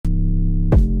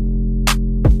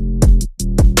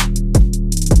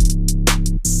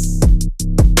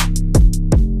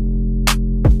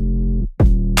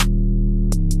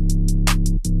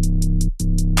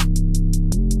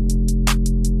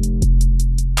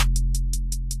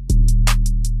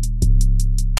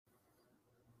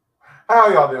How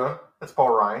y'all doing? It's Paul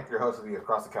Ryan, your host of the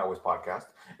Across the Cowboys podcast.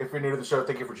 If you're new to the show,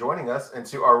 thank you for joining us. And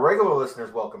to our regular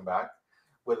listeners, welcome back.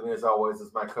 With me, as always,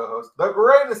 is my co-host, the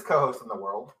greatest co-host in the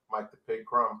world, Mike the Pig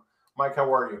Crumb. Mike,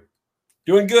 how are you?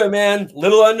 Doing good, man.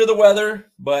 Little under the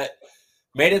weather, but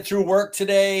made it through work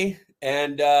today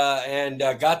and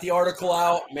got the article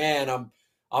out. Man, I'm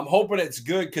hoping it's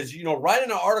good because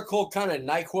writing an article kind of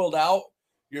NyQuil'd out.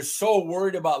 You're so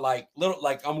worried about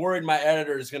I'm worried my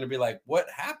editor is going to be like, "What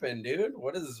happened, dude?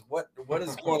 What is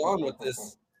going on with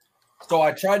this?" So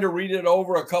I tried to read it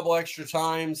over a couple extra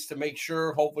times to make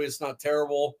sure. Hopefully, it's not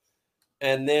terrible.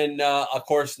 And then, of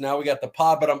course, now we got the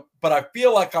pod. But I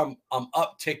feel like I'm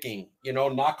upticking.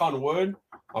 Knock on wood.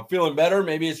 I'm feeling better.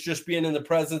 Maybe it's just being in the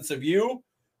presence of you,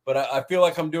 but I feel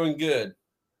like I'm doing good.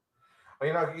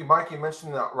 Mike, you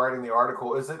mentioned that writing the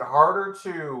article. Is it harder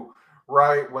to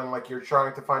write when you're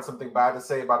trying to find something bad to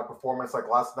say about a performance like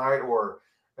last night, or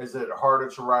is it harder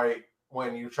to write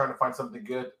when you're trying to find something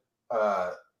good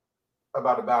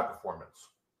about a bad performance?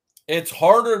 It's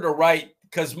harder to write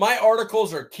because my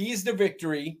articles are keys to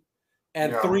victory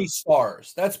and 3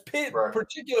 stars. That's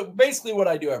basically what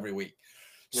I do every week.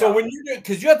 So when you do,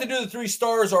 because you have to do the 3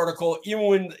 stars article,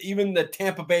 even the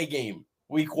Tampa Bay game,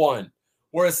 week 1,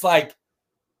 where it's like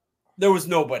there was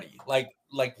nobody, like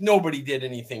nobody did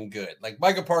anything good. Like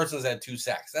Micah Parsons had 2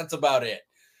 sacks. That's about it.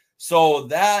 So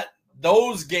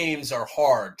those games are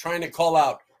hard. Trying to call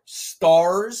out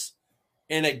stars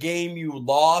in a game you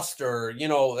lost, or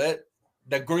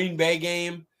the Green Bay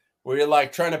game where you're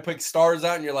trying to pick stars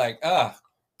out and you're like, oh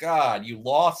God, you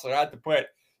lost. So I have to put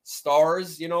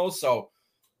stars, so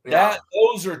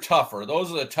those are tougher.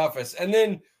 Those are the toughest. And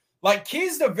then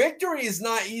keys to victory is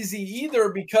not easy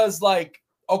either because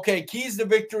keys to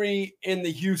victory in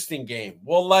the Houston game.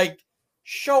 Well,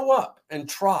 show up and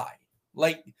try.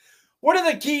 What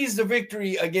are the keys to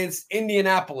victory against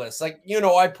Indianapolis? I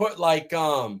put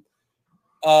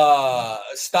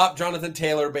stop Jonathan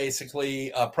Taylor,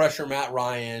 basically, pressure Matt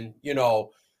Ryan,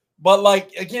 but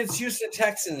against Houston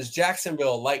Texans,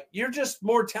 Jacksonville, you're just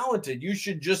more talented. You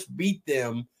should just beat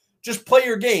them. Just play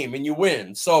your game and you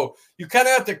win. So you kind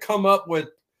of have to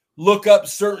look up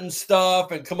certain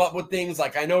stuff and come up with things.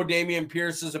 I know Dameon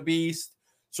Pierce is a beast,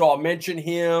 so I'll mention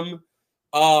him.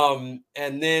 And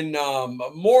then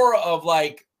more of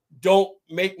don't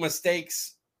make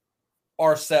mistakes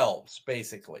ourselves,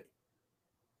 basically.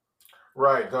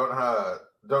 Right.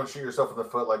 Don't shoot yourself in the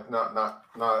foot.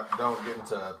 Don't get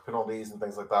into penalties and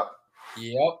things like that.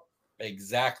 Yep,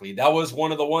 exactly. That was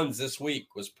one of the ones this week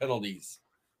was penalties.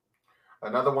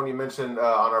 Another one you mentioned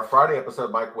on our Friday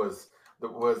episode, Mike, was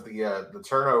the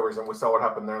turnovers, and we saw what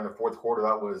happened there in the fourth quarter.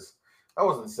 That was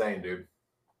insane, dude.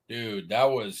 Dude, that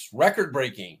was record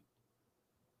breaking.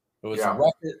 It was a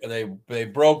record. They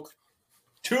broke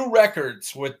 2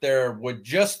 records with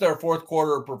just their fourth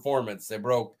quarter performance. They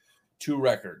broke 2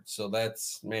 records. So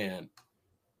it's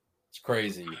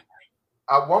crazy.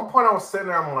 At one point I was sitting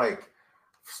there, I'm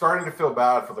starting to feel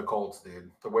bad for the Colts, dude,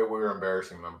 the way we were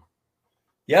embarrassing them.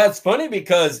 Yeah, it's funny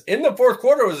because in the fourth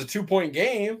quarter it was a 2-point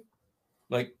game.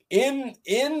 In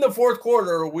the fourth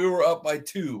quarter, we were up by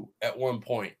 2 at one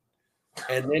point.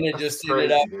 And then it just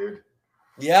ended up. Dude.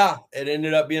 Yeah, it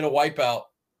ended up being a wipeout.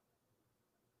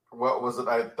 What was it?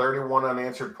 I had 31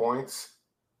 unanswered points.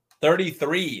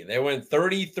 33. They went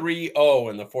 33-0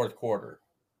 in the fourth quarter.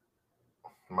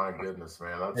 My goodness,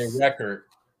 man. That's a record.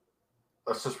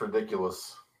 That's just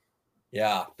ridiculous.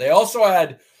 Yeah. They also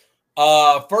had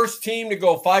first team to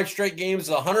go 5 straight games,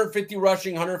 150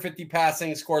 rushing, 150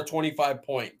 passing, score 25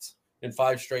 points in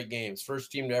 5 straight games.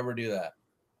 First team to ever do that.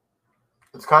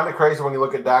 It's kind of crazy when you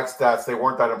look at Dak's stats. They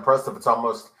weren't that impressive. It's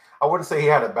almost, I wouldn't say he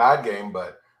had a bad game,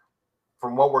 but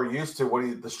from what we're used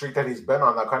to, the streak that he's been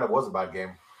on, that kind of was a bad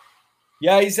game.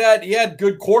 Yeah, he had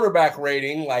good quarterback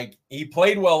rating. He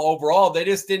played well overall. They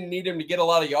just didn't need him to get a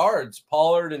lot of yards.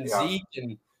 Pollard and Zeke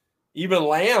and even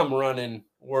Lamb running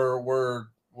were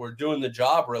doing the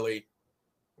job, really.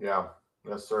 Yeah,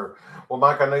 yes, sir. Well,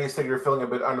 Mike, I know you said you're feeling a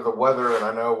bit under the weather, and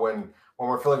I know when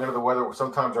we're feeling under the weather,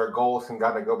 sometimes our goals can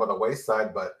kind of go by the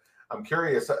wayside. But I'm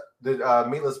curious, did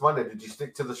Meatless Monday, did you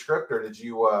stick to the script, or did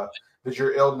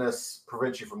your illness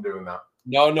prevent you from doing that?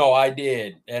 No, I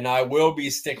did, and I will be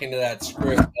sticking to that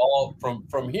script all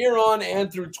from here on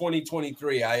and through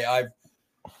 2023.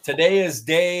 Today is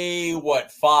day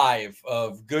 5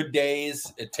 of good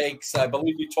days. It takes, I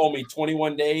believe you told me,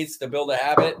 21 days to build a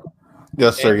habit.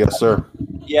 Yes, sir. Yes, sir.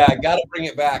 Yeah, I got to bring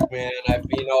it back, man. I a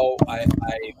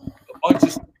bunch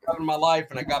of stuff happened in my life,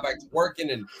 and I got back to working,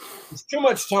 and too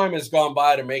much time has gone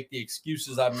by to make the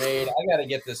excuses I've made. I got to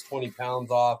get this 20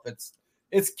 pounds off.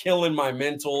 It's killing my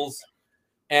mentals.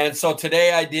 And so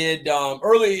today I did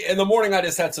early in the morning. I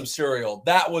just had some cereal.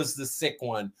 That was the sick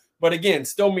one. But again,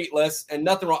 still meatless and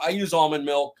nothing wrong. I use almond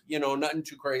milk, nothing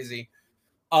too crazy.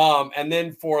 And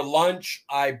then for lunch,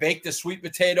 I baked a sweet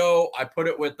potato. I put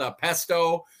it with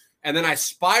pesto, and then I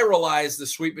spiralized the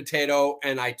sweet potato,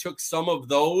 and I took some of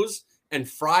those and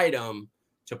fried them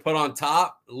to put on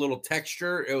top, a little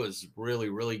texture. It was really,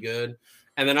 really good.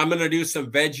 And then I'm going to do some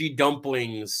veggie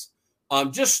dumplings,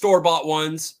 just store-bought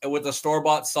ones with a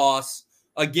store-bought sauce.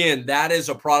 Again, that is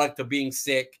a product of being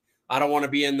sick. I don't want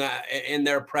to be in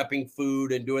there prepping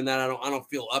food and doing that. I don't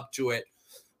feel up to it.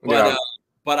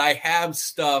 But I have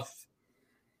stuff,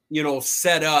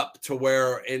 set up to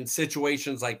where in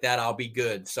situations like that I'll be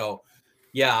good. So,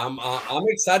 yeah, I'm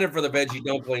excited for the veggie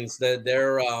dumplings.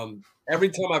 They're every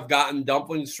time I've gotten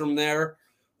dumplings from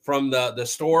the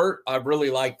store, I've really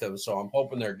liked them. So I'm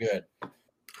hoping they're good.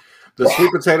 The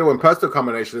sweet potato and pesto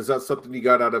combination, is that something you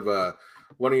got out of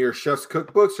one of your chef's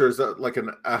cookbooks, or is that like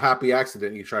a happy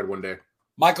accident you tried one day?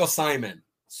 Michael Simon.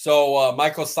 So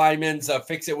Michael Simon's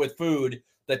Fix It With Food,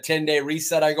 the 10-day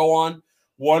reset I go on.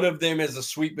 One of them is a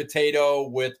sweet potato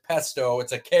with pesto.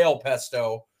 It's a kale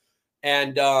pesto.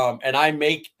 And I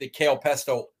make the kale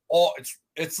pesto.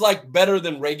 It's like better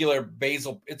than regular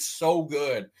basil. It's so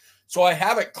good. So I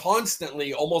have it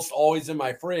constantly, almost always in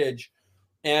my fridge.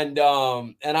 And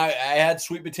I had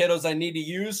sweet potatoes I need to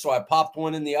use. So I popped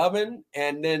one in the oven.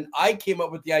 And then I came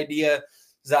up with the idea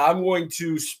that I'm going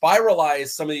to spiralize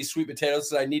some of these sweet potatoes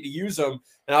that I need to use them.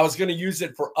 And I was going to use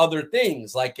it for other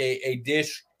things, like a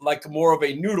dish, like more of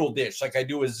a noodle dish, like I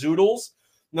do with zoodles.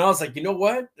 And I was like, you know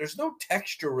what? There's no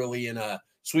texture really in a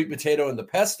sweet potato and the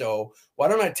pesto. Why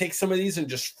don't I take some of these and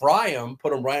just fry them,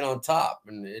 put them right on top?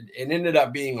 And it ended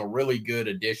up being a really good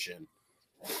addition.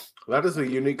 That is a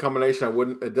unique combination.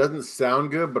 It doesn't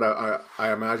sound good, but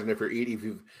I imagine if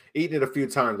you've eaten it a few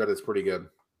times, that is pretty good.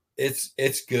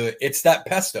 It's good. It's that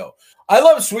pesto. I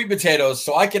love sweet potatoes,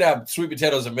 so I could have sweet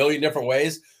potatoes a million different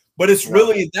ways, but it's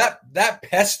really that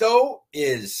pesto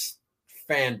is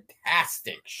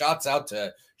fantastic. Shouts out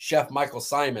to Chef Michael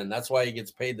Simon. That's why he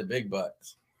gets paid the big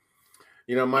bucks.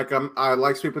 Mike, I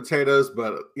like sweet potatoes,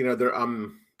 but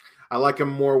I like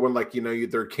them more when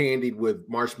they're candied with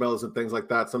marshmallows and things like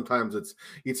that. Sometimes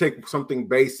you take something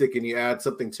basic and you add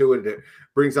something to it. It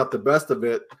brings out the best of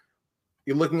it.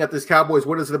 You're looking at this Cowboys.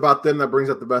 What is it about them that brings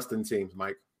out the best in teams,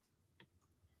 Mike?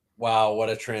 Wow, what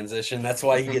a transition. That's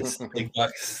why he gets big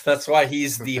bucks. That's why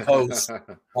he's the host.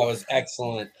 That was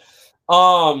excellent.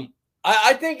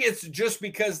 I think it's just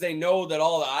because they know that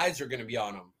all the eyes are going to be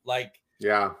on them. Like,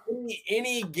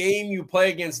 any game you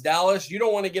play against Dallas, you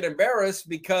don't want to get embarrassed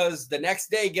because the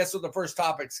next day, guess what the first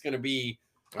topic's going to be?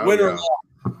 Win or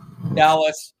loss.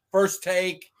 Dallas, First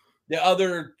Take. The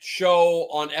other show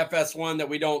on FS1 that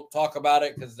we don't talk about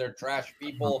it because they're trash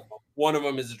people. One of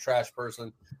them is a trash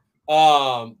person.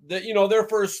 Their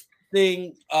first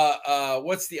thing.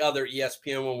 What's the other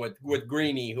ESPN one with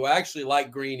Greeny, who I actually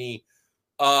like Greeny.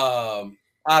 I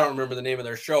don't remember the name of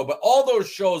their show, but all those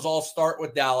shows all start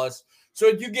with Dallas. So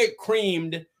if you get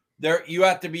creamed, there you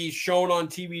have to be shown on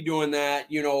TV doing that.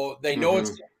 They know it's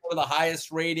one of the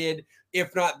highest rated,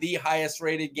 if not the highest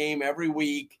rated game every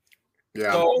week.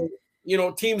 Yeah. So,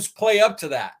 teams play up to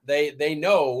that. They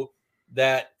know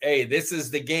that, hey, this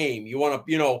is the game. You want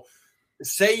to,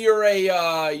 say you're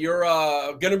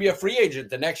going to be a free agent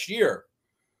the next year.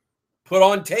 Put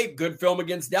on tape good film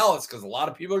against Dallas because a lot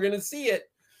of people are going to see it.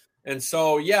 And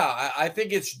so, I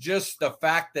think it's just the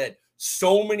fact that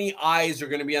so many eyes are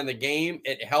going to be on the game.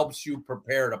 It helps you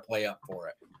prepare to play up for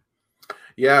it.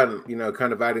 Yeah,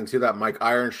 kind of adding to that, Mike,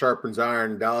 iron sharpens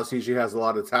iron. Dallas usually has a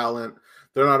lot of talent.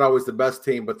 They're not always the best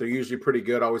team, but they're usually pretty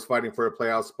good, always fighting for a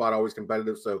playoff spot, always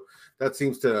competitive. So that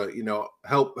seems to,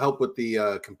 help with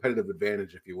the competitive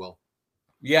advantage, if you will.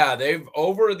 Yeah, they've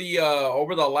over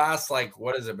the last,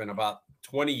 what has it been, about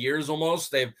 20 years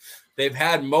almost, they've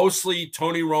had mostly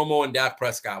Tony Romo and Dak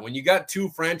Prescott. When you got two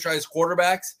franchise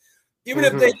quarterbacks, even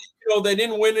if they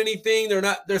didn't win anything,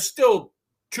 they're still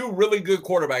two really good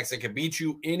quarterbacks that can beat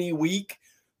you any week.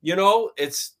 You're going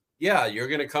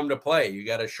to come to play. You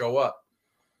got to show up.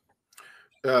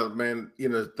 Man,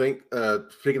 speaking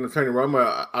of Tony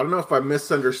Romo, I don't know if I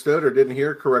misunderstood or didn't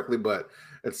hear correctly, but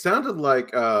it sounded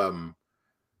like one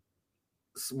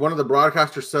of the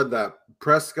broadcasters said that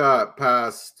Prescott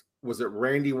passed, was it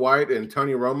Randy White and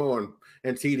Tony Romo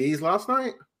and TDs last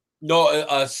night? No,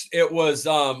 it was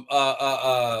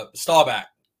Staubach.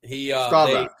 He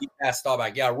passed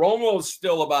Staubach. Yeah, Romo's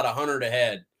still about 100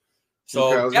 ahead. So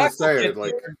okay, I was going to say,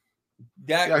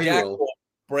 Dak will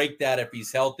break that if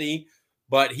he's healthy.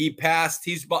 But he passed.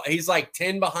 He's like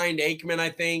 10 behind Aikman, I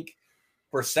think.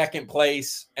 for second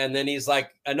place, and then he's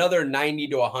like another 90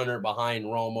 to 100 behind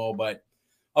Romo, but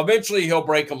eventually he'll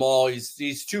break them all.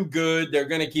 He's too good. They're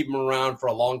going to keep him around for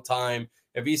a long time.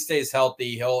 If he stays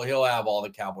healthy, he'll have all the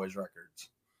Cowboys records.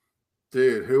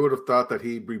 Dude, who would have thought that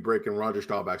he'd be breaking Roger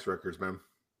Staubach's records, man?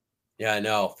 Yeah, I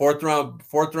know. Fourth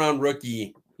round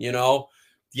rookie,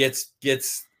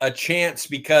 gets a chance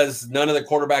because none of the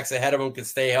quarterbacks ahead of him can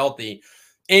stay healthy,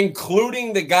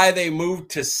 including the guy they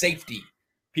moved to safety.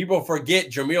 People forget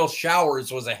Jamil Showers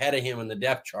was ahead of him in the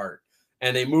depth chart,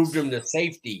 and they moved him to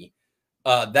safety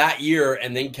that year,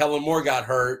 and then Kellen Moore got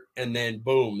hurt, and then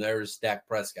boom, there's Dak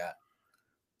Prescott.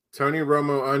 Tony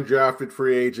Romo, undrafted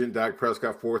free agent. Dak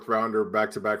Prescott, fourth rounder,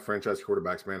 back-to-back franchise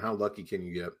quarterbacks, man. How lucky can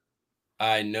you get?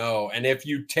 I know. And if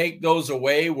you take those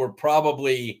away, we're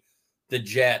probably the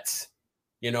Jets,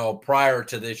 prior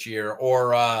to this year,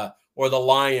 or the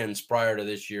Lions prior to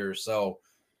this year. So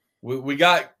we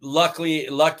got lucky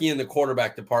in the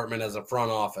quarterback department as a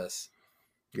front office.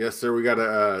 Yes, sir. We got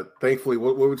to, thankfully,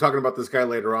 we'll be talking about this guy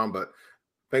later on, but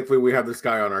thankfully we have this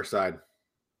guy on our side.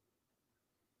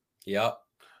 Yep.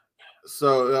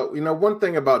 So, one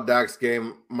thing about Dak's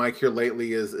game, Mike, here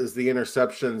lately is the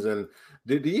interceptions. And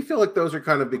do you feel like those are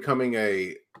kind of becoming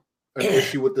an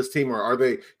issue with this team, or are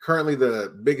they currently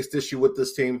the biggest issue with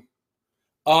this team?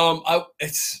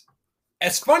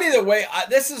 It's funny the way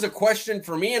this is a question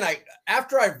for me. And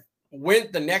after I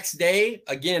went the next day,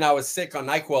 again, I was sick on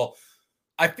NyQuil.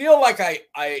 I feel like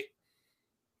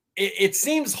it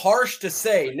seems harsh to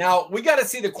say. Now we got to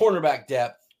see the cornerback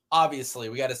depth. Obviously,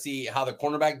 we got to see how the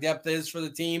cornerback depth is for the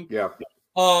team. Yeah.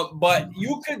 But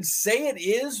you could say it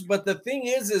is, but the thing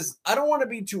is I don't want to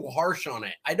be too harsh on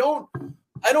it. I don't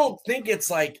think it's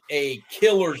like a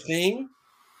killer thing,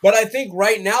 but I think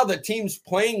right now the team's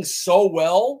playing so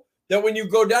well that when you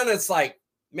go down, it's like,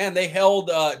 man, they held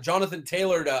Jonathan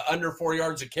Taylor to under 4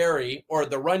 yards a carry, or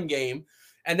the run game.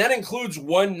 And that includes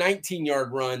one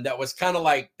 19-yard run that was kind of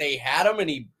like they had him and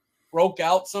he broke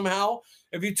out somehow.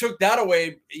 If you took that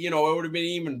away, it would have been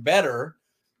even better.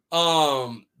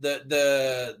 The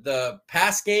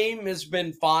pass game has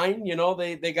been fine.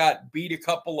 They got beat a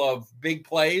couple of big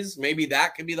plays. Maybe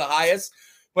that could be the highest.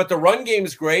 But the run game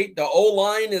is great. The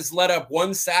O-line has let up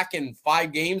 1 sack in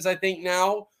 5 games, I think,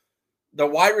 now. The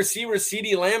wide receiver,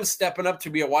 CeeDee Lamb, stepping up to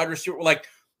be a wide receiver. Like,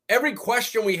 every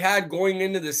question we had going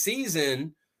into the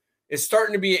season is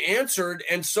starting to be answered.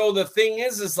 And so the thing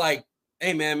is like,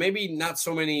 hey, man, maybe not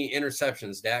so many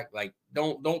interceptions, Dak. Like,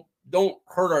 don't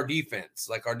hurt our defense.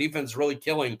 Like, our defense is really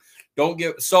killing.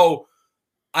 So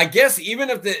I guess even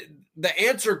if the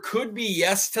answer could be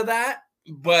yes to that,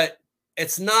 but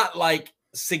it's not like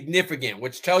significant,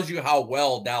 which tells you how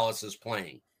well Dallas is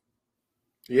playing.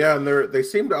 Yeah, and they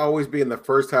seem to always be in the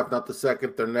first half, not the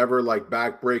second. They're never like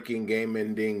back-breaking,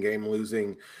 game-ending,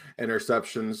 game-losing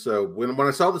interceptions. So when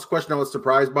I saw this question, I was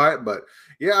surprised by it. But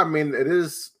yeah, I mean,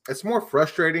 it's more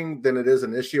frustrating than it is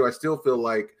an issue. I still feel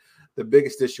like the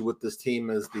biggest issue with this team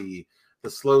is the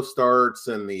slow starts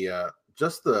and the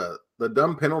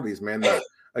dumb penalties, man. That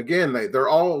again, they're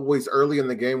always early in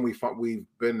the game. We've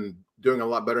been doing a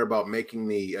lot better about making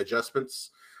the adjustments,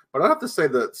 but I have to say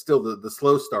that still the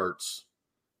slow starts.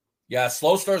 Yeah,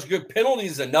 slow starts good.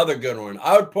 Penalties another good one.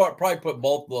 I would probably put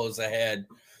both of those ahead.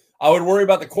 I would worry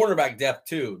about the cornerback depth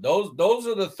too. Those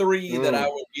are the 3 that I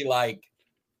would be like,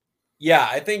 yeah,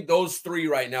 I think those 3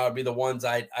 right now would be the ones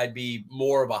I'd be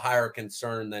more of a higher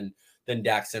concern than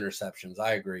Dak's interceptions.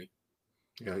 I agree.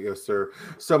 Yeah, yes, sir.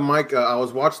 So, Mike, I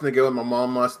was watching the game with my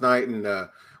mom last night, and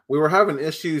we were having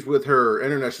issues with her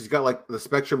internet. She's got like the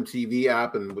Spectrum TV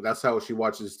app, and that's how she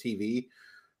watches TV.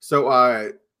 So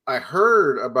I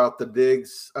heard about the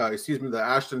the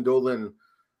Ashton Dulin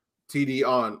TD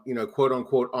on, quote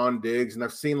unquote on Diggs. And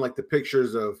I've seen like the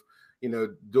pictures of,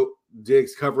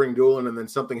 Diggs covering Dulin, and then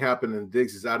something happened and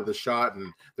Diggs is out of the shot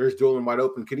and there's Dulin wide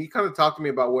open. Can you kind of talk to me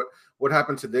about what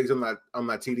happened to Diggs on that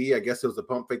TD? I guess it was a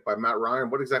pump fake by Matt Ryan.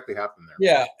 What exactly happened there?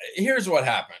 Yeah, here's what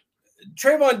happened.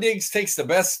 Trayvon Diggs takes the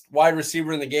best wide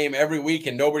receiver in the game every week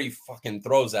and nobody fucking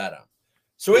throws at him.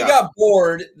 So he got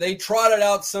bored. They trotted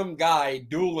out some guy,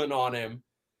 Dulin, on him.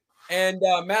 And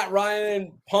Matt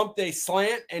Ryan pumped a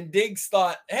slant, and Diggs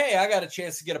thought, hey, I got a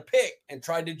chance to get a pick, and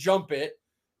tried to jump it.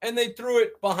 And they threw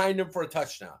it behind him for a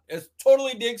touchdown. It's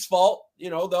totally Diggs' fault.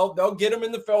 They'll get him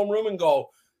in the film room and go,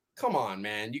 come on,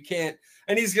 man, you can't.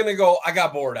 And he's going to go, I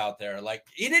got bored out there. Like,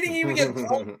 he didn't even get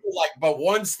thrown but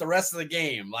once the rest of the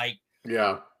game. Like,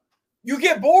 yeah, you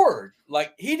get bored.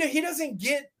 Like, he doesn't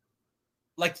get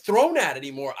thrown at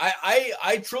anymore.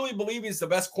 I truly believe he's the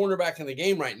best cornerback in the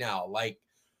game right now. Like,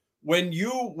 when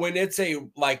it's a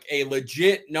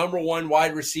legit number one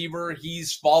wide receiver,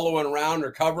 he's following around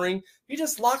or covering, he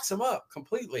just locks him up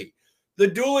completely. The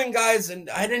dueling guys, and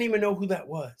I didn't even know who that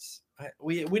was.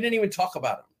 We didn't even talk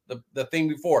about him the thing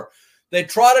before. They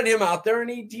trotted him out there, and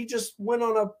he just went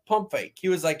on a pump fake. He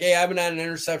was like, "Hey, I haven't had an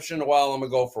interception in a while. I'm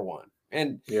gonna go for one."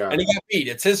 And he got beat.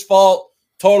 It's his fault.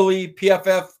 Totally.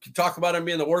 PFF can talk about him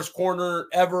being the worst corner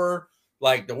ever,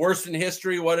 like the worst in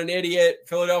history. What an idiot.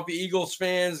 Philadelphia Eagles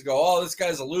fans go, "Oh, this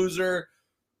guy's a loser."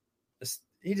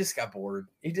 He just got bored.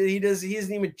 He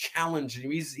isn't even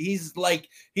challenging. He's like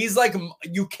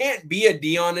you can't be a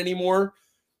Deion anymore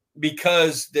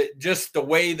because just the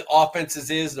way the offenses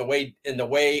is, the way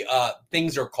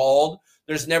things are called.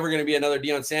 There's never going to be another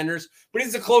Deion Sanders, but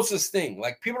he's the closest thing.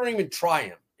 Like, people don't even try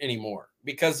him anymore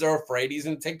because they're afraid he's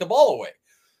going to take the ball away.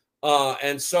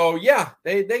 And so, yeah,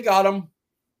 they got him.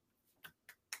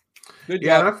 Good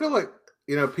job. And I feel like,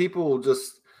 people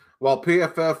just, while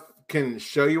PFF can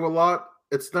show you a lot,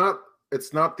 it's not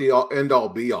the end all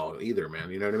be all either,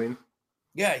 man. You know what I mean?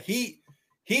 Yeah,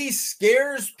 he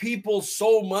scares people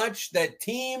so much that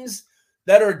teams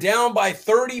that are down by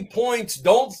 30 points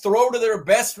don't throw to their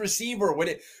best receiver.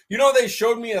 They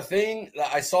showed me a thing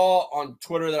that I saw on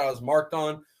Twitter that I was marked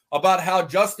on about how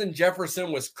Justin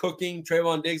Jefferson was cooking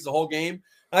Trayvon Diggs the whole game.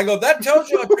 And I go, that tells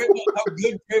you how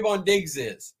good Trayvon Diggs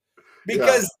is,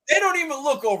 because they don't even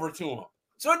look over to him.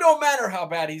 So it don't matter how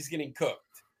bad he's getting cooked.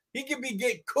 He can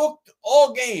get cooked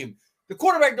all game. The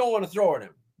quarterback don't want to throw at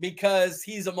him because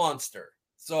he's a monster.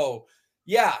 So,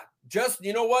 yeah,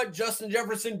 you know what? Justin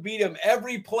Jefferson beat him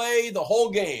every play the whole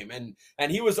game,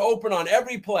 and he was open on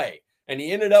every play. And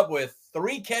he ended up with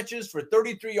 3 catches for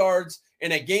 33 yards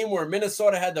in a game where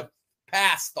Minnesota had to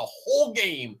pass the whole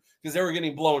game because they were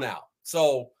getting blown out.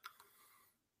 So,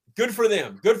 good for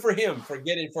them. Good for him for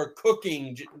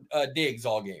cooking Diggs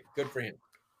all game. Good for him.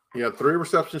 Yeah, 3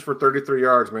 receptions for 33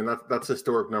 yards, man. That's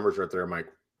historic numbers right there, Mike.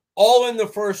 All in the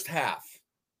first half.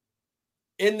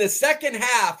 In the second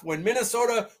half, when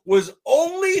Minnesota was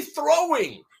only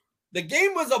throwing, the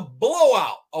game was a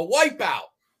blowout, a wipeout.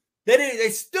 They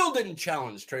still didn't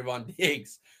challenge Trayvon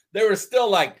Diggs. They were still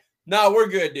like, "No, we're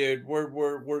good, dude.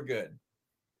 We're good."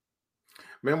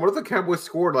 Man, what if the Cowboys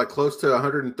scored like close to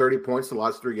 130 points the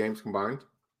last 3 games combined?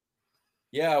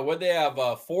 Yeah, what they have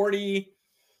 40,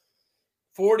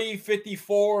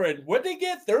 54, and what they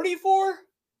get 34?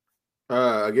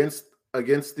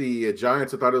 Against the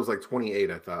Giants, I thought it was like 28.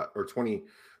 I thought, or 20.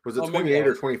 Was it 28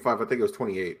 or 25? I think it was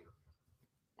 28.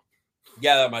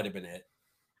 Yeah, that might have been it.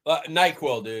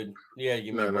 NyQuil, dude. Yeah,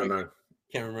 you no.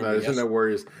 Can't remember. No, there's no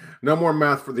worries. No more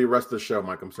math for the rest of the show,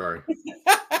 Mike. I'm sorry.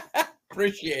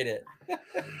 Appreciate it.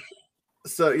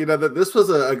 So, this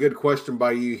was a good question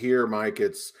by you here, Mike.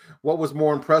 It's what was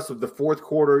more impressive, the fourth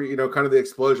quarter, kind of the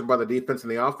explosion by the defense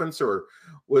and the offense, or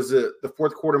was it the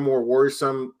fourth quarter more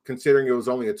worrisome considering it was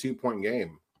only a 2-point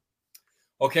game?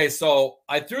 Okay, so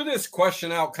I threw this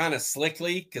question out kind of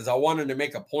slickly because I wanted to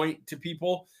make a point to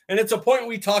people. And it's a point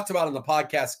we talked about on the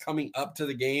podcast coming up to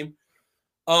the game.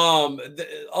 A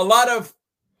lot of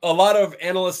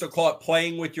analysts will call it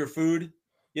playing with your food,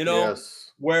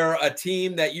 Yes. Where a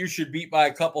team that you should beat by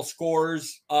a couple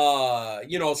scores,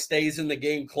 stays in the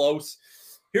game close.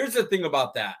 Here's the thing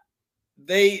about that.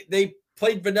 They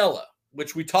played vanilla,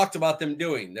 which we talked about them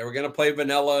doing. They were going to play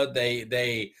vanilla.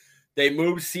 They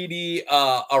moved CD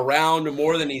around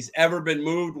more than he's ever been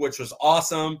moved, which was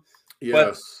awesome.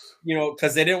 Yes. But,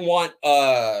 because they didn't want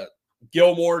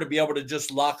Gilmore to be able to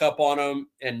just lock up on him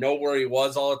and know where he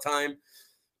was all the time.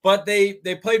 But they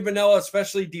played vanilla,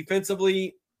 especially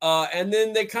defensively. And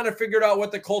then they kind of figured out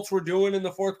what the Colts were doing in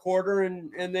the fourth quarter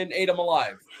and then ate them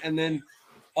alive. And then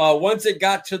once it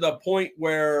got to the point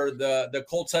where the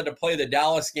Colts had to play the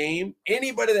Dallas game,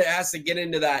 anybody that has to get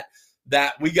into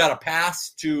that we got to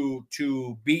pass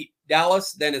to beat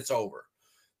Dallas, then it's over.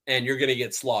 And you're going to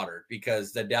get slaughtered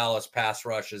because the Dallas pass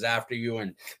rush is after you.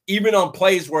 And even on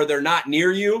plays where they're not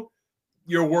near you,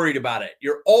 you're worried about it.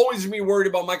 You're always going to be worried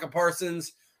about Micah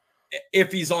Parsons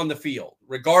if he's on the field,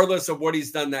 regardless of what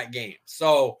he's done that game.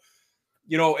 So,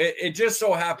 it just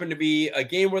so happened to be a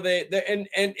game where they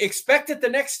and expect it the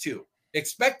next two.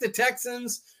 Expect the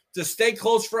Texans to stay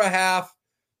close for a half.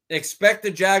 Expect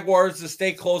the Jaguars to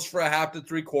stay close for a half to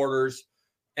 3 quarters.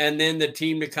 And then the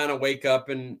team to kind of wake up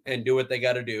and do what they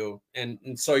got to do. And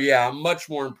so, yeah, I'm much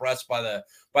more impressed by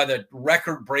the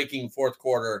record-breaking fourth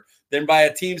quarter than by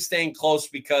a team staying close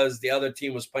because the other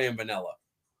team was playing vanilla.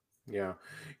 Yeah.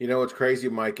 It's crazy,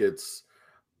 Mike. It's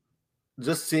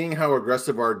just seeing how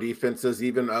aggressive our defense is,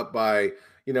 even up by,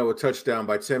 a touchdown,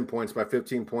 by 10 points, by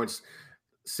 15 points.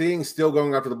 seeing still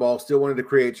going after the ball, still wanting to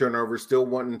create turnovers, still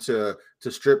wanting to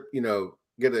strip,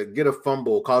 get a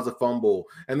fumble, cause a fumble,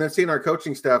 and then seeing our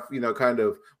coaching staff, kind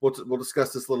of we'll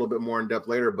discuss this a little bit more in depth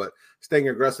later, but staying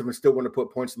aggressive and still want to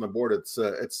put points on the board. It's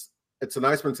a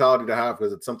nice mentality to have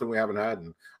because it's something we haven't had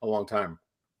in a long time.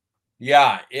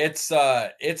 Yeah,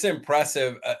 it's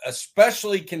impressive,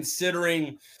 especially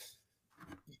considering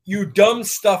you dumb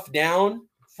stuff down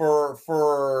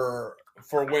for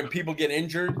when people get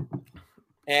injured,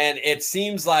 and it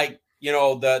seems like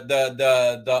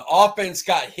the offense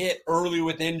got hit early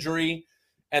with injury,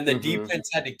 and the defense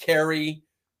had to carry,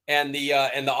 and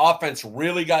the offense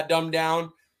really got dumbed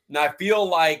down. And I feel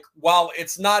like while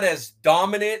it's not as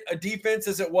dominant a defense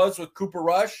as it was with Cooper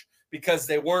Rush because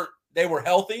they were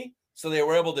healthy, so they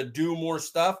were able to do more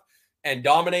stuff and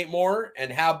dominate more and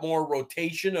have more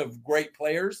rotation of great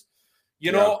players.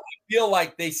 I feel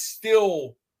like they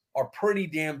still are pretty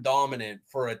damn dominant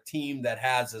for a team that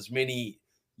has as many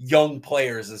young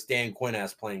players as Dan Quinn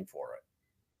has playing for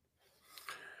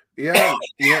it. Yeah.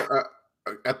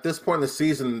 At this point in the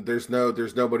season, there's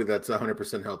nobody that's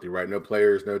 100% healthy, right? No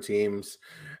players, no teams.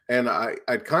 And I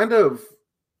don't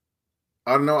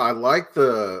know. I like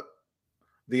the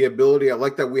ability. I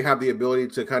like that we have the ability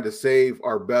to kind of save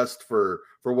our best for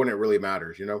when it really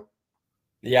matters,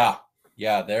 Yeah.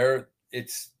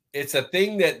 It's a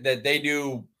thing that they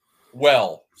do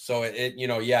well. So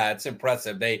it's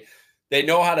impressive. They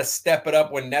know how to step it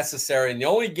up when necessary. And the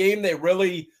only game they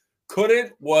really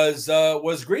couldn't was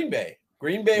Green Bay.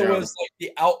 Green Bay was like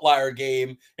the outlier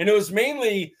game, and it was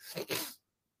mainly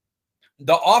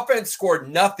the offense scored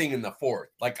nothing in the fourth.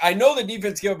 Like, I know the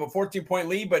defense gave up a 14-point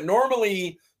lead, but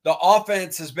normally the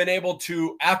offense has been able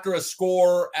to, after a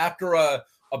score, after a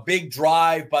big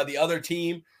drive by the other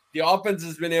team, the offense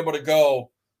has been able to go,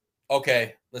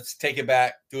 okay, let's take it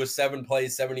back, do a 7-play,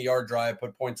 70-yard drive,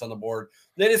 put points on the board.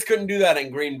 They just couldn't do that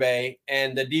in Green Bay,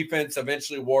 and the defense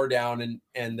eventually wore down,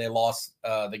 and they lost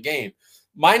the game.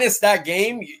 Minus that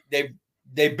game,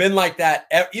 they've been like that.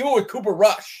 Even with Cooper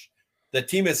Rush, the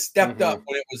team has stepped up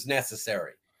when it was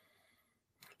necessary.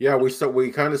 Yeah,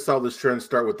 we kind of saw this trend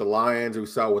start with the Lions. We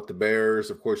saw it with the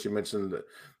Bears. Of course, you mentioned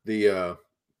the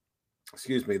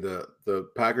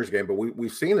Packers game, but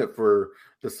we've seen it for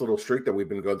this little streak that we've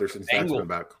been going through since Dak's been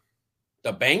back.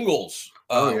 The Bengals.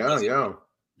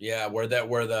 Yeah, where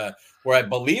I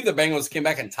believe the Bengals came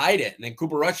back and tied it, and then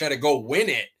Cooper Rush had to go win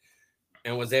it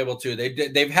and was able to.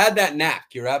 They've had that knack.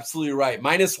 You're absolutely right.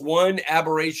 Minus one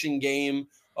aberration game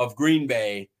of Green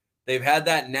Bay, they've had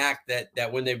that knack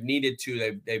that when they've needed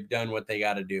to, they've done what they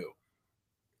got to do.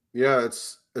 Yeah,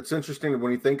 it's interesting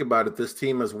when you think about it. This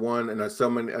team has won in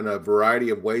a variety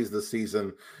of ways this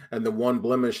season, and the one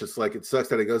blemish, it's like it sucks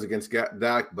that it goes against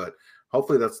Dak, but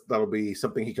hopefully that'll be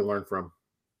something he can learn from.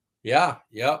 Yeah.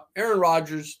 Aaron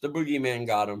Rodgers, the boogeyman,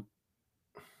 got him.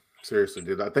 Seriously,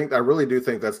 dude. I really do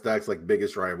think that's Dak's like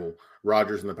biggest rival,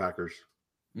 Rodgers and the Packers.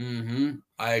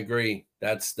 I agree.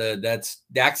 That's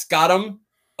Dak's got him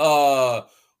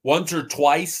once or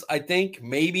twice, I think,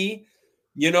 maybe,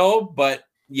 but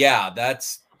yeah,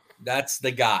 that's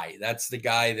the guy. That's the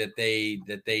guy that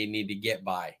they need to get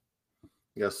by.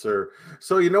 Yes, sir.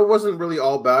 So, it wasn't really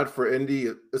all bad for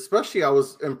Indy, especially I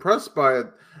was impressed by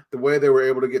the way they were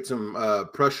able to get some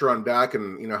pressure on Dak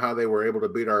and, how they were able to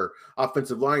beat our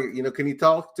offensive line. Can you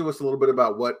talk to us a little bit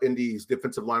about what Indy's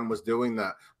defensive line was doing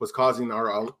that was causing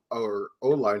our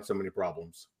O-line so many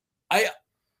problems? I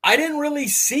didn't really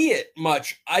see it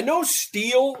much. I know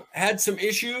Steele had some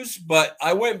issues, but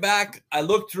I went back. I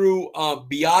looked through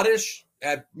Biadasz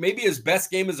at maybe his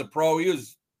best game as a pro. He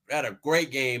had a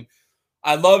great game.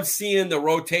 I love seeing the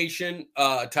rotation.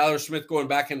 Tyler Smith going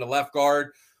back into left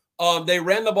guard. They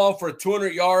ran the ball for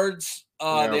 200 yards.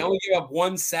 They only gave up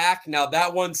one sack. Now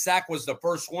that one sack was the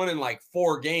first one in like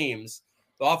 4 games.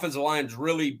 The offensive line's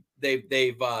really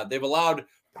they've allowed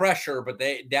pressure, but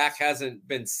Dak hasn't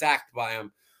been sacked by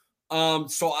him.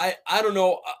 So I don't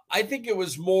know. I think it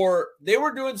was more they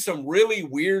were doing some really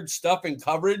weird stuff in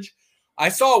coverage. I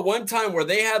saw one time where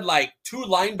they had like 2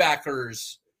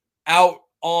 linebackers out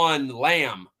on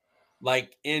Lamb,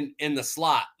 like in the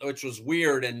slot, which was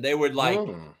weird. And they would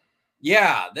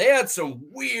they had some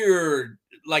weird,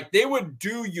 like they would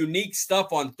do unique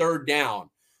stuff on third down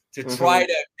to try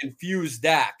to confuse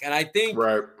Dak. And I think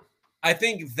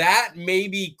that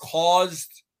maybe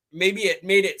it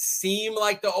made it seem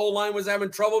like the O-line was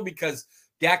having trouble because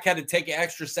Dak had to take an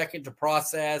extra second to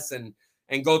process and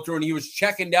go through. And he was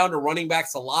checking down to running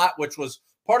backs a lot, which was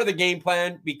part of the game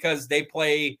plan because they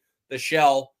play the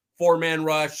shell, 4-man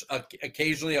rush,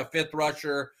 occasionally a 5th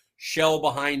rusher, shell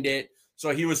behind it.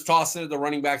 So he was tossing it to the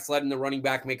running backs, letting the running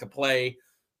back make a play.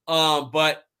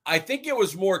 But I think it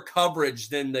was more coverage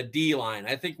than the D line.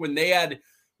 I think when they had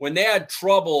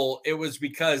trouble, it was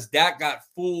because Dak got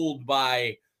fooled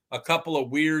by a couple of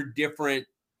weird different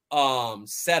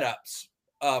setups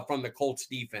from the Colts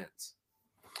defense.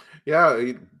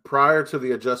 Yeah, prior to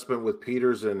the adjustment with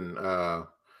Peters and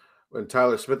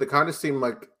Tyler Smith, it kind of seemed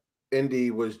like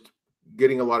Indy was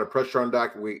getting a lot of pressure on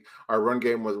Dak. Our run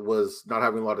game was not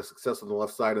having a lot of success on the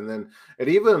left side, and then it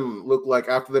even looked like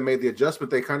after they made the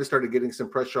adjustment, they kind of started getting some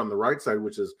pressure on the right side,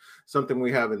 which is something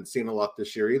we haven't seen a lot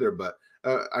this year either. But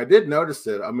I did notice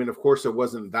it. I mean, of course, it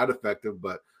wasn't that effective,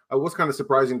 but it was kind of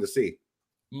surprising to see.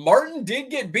 Martin did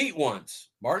get beat once.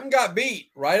 Martin got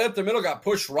beat right up the middle, got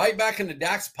pushed right back into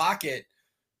Dak's pocket,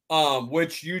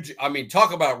 which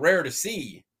talk about rare to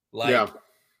see.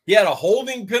 He had a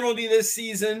holding penalty this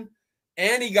season,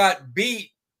 and he got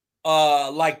beat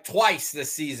like twice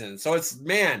this season. So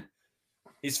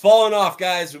he's falling off,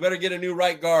 guys. We better get a new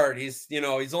right guard. He's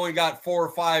only got 4 or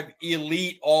 5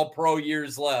 elite all-pro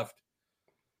years left.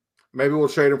 Maybe we'll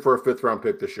trade him for a 5th-round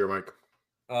pick this year, Mike.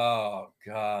 Oh,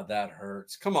 God, that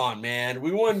hurts. Come on, man.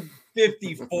 We won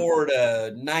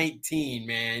 54-19,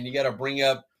 man. You got to bring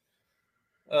up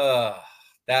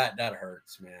that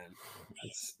hurts, man.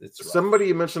 It's somebody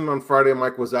you mentioned on Friday,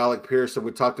 Mike, was Alec Pierce. So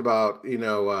we talked about,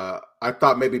 I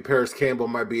thought maybe Paris Campbell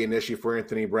might be an issue for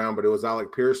Anthony Brown, but it was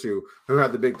Alec Pierce who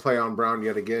had the big play on Brown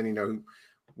yet again.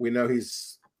 We know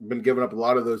he's been giving up a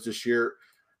lot of those this year.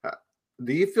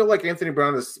 Do you feel like Anthony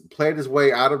Brown has played his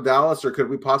way out of Dallas, or could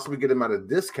we possibly get him at a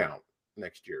discount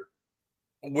next year?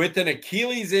 With an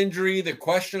Achilles injury, the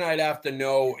question I'd have to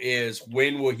know is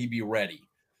when will he be ready?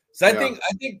 So I think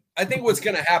what's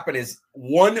going to happen is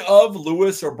one of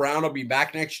Lewis or Brown will be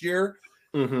back next year.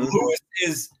 Mm-hmm. Lewis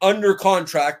is under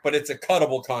contract, but it's a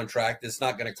cuttable contract. It's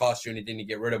not going to cost you anything to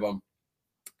get rid of him.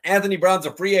 Anthony Brown's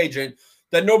a free agent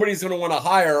that nobody's going to want to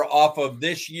hire off of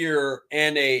this year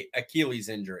and a Achilles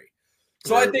injury.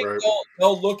 So I think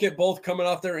they'll look at both coming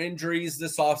off their injuries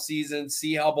this offseason,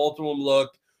 see how both of them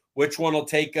look, which one will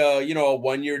take a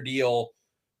 1-year deal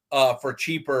for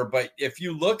cheaper. But if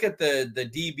you look at the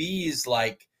DBs,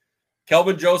 like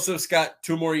Kelvin Joseph's got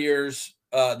 2 more years.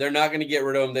 They're not going to get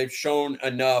rid of him. They've shown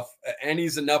enough, and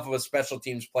he's enough of a special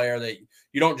teams player that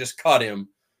you don't just cut him.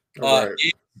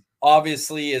 It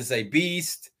obviously is a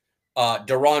beast.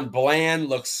 Deron Bland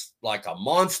looks like a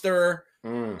monster.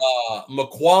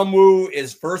 Mukwamu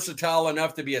is versatile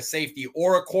enough to be a safety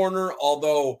or a corner,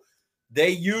 although they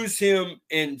use him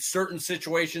in certain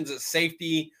situations at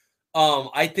safety.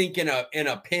 I think in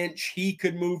a pinch, he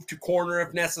could move to corner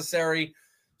if necessary.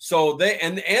 So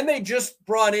they just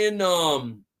brought in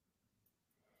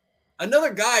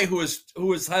another guy who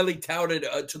was highly touted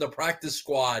to the practice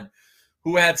squad,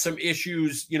 who had some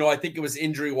issues. I think it was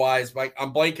injury wise, but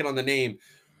I'm blanking on the name.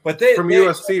 But from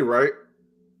USC, right?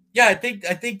 Yeah, I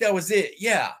think that was it.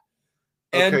 Yeah.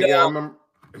 And I remember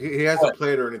he hasn't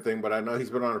played or anything, but I know he's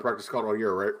been on a practice squad all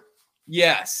year, right?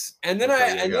 Yes. And then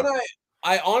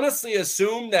I honestly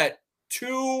assume that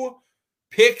 2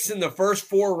 picks in the first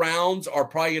 4 rounds are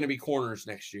probably going to be corners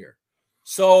next year.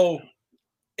 So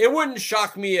it wouldn't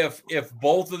shock me if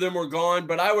both of them were gone,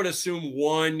 but I would assume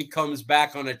one comes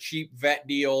back on a cheap vet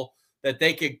deal that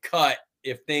they could cut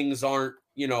if things aren't,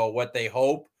 what they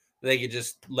hope. They could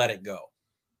just let it go.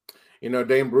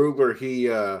 Dane Brugler, he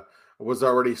was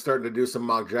already starting to do some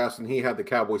mock drafts, and he had the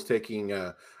Cowboys taking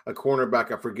a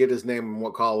cornerback. I forget his name and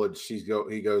what college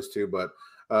he goes to, but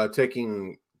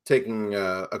taking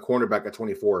a cornerback at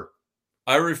 24.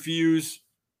 I refuse.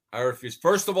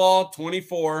 First of all,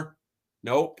 24.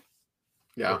 Nope.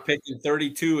 Yeah. Picking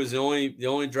 32 is the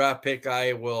only draft pick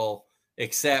I will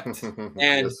accept. And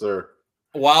yes, sir.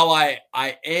 While I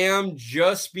am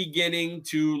just beginning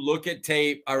to look at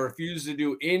tape, I refuse to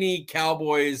do any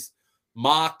Cowboys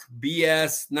mock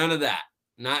BS, none of that.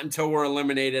 Not until we're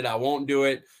eliminated. I won't do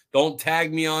it. Don't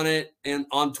tag me on it and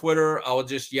on Twitter. I will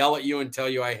just yell at you and tell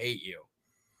you I hate you.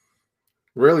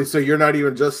 Really? So you're not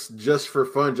even just for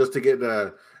fun, just to get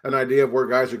an idea of where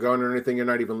guys are going or anything? You're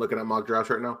not even looking at mock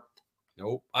drafts right now?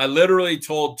 Nope. I literally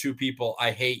told 2 people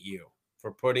I hate you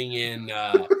for putting in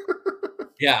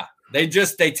yeah. They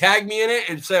tagged me in it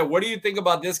and said, "What do you think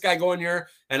about this guy going here?"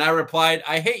 And I replied,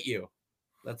 "I hate you."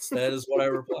 That is what I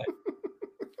replied.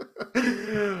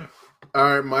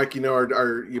 All right, Mike.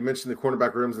 You mentioned the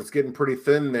cornerback rooms. It's getting pretty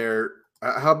thin there.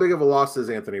 How big of a loss is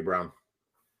Anthony Brown?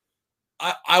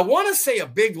 I want to say a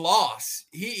big loss.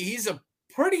 He's a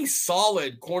pretty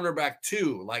solid cornerback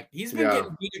too. Like he's been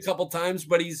getting beat a couple times,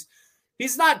 but he's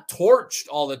not torched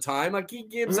all the time. Like he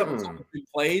gives up a couple big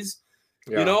plays.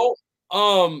 Yeah.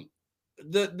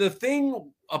 The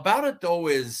thing about it though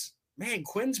is, man,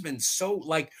 Quinn's been so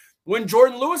like when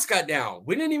Jordan Lewis got down,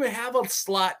 we didn't even have a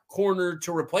slot corner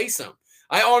to replace him.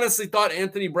 I honestly thought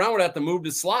Anthony Brown would have to move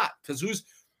to slot because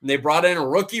they brought in a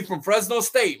rookie from Fresno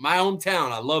State, my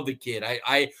hometown. I love the kid.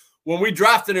 I when we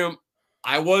drafted him,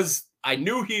 I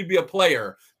knew he'd be a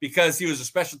player because he was a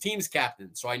special teams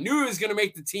captain. So I knew he was going to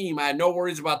make the team. I had no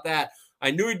worries about that.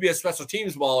 I knew he'd be a special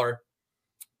teams baller.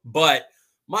 But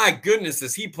my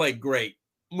goodness, he played great.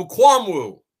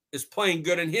 Mukwamwu is playing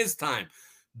good in his time.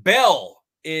 Bell,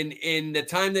 in the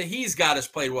time that he's got, has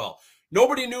played well.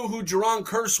 Nobody knew who Jerron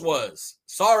Kearse was.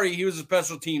 Sorry, he was a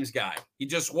special teams guy. He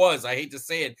just was. I hate to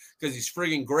say it because he's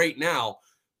friggin' great now.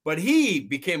 But he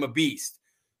became a beast.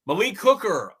 Malik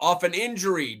Hooker, off an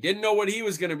injury, didn't know what he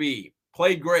was going to be.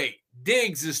 Played great.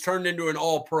 Diggs has turned into an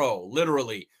all-pro,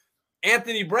 literally.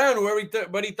 Anthony Brown, who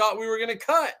everybody thought we were going to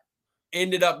cut,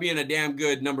 ended up being a damn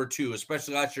good number 2,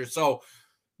 especially last year. So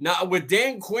now with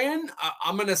Dan Quinn,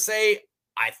 I'm going to say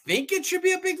I think it should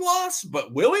be a big loss,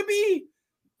 but will it be?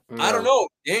 No. I don't know.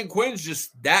 Dan Quinn's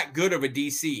just that good of a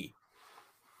DC.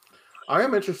 I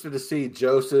am interested to see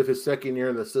Joseph, his second year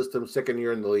in the system, second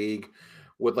year in the league,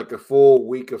 with like a full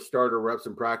week of starter reps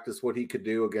in practice, what he could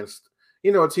do against,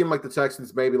 a team like the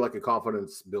Texans, maybe like a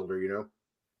confidence builder,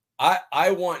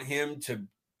 I want him to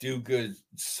do good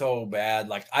so bad.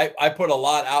 Like I put a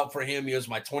lot out for him. He was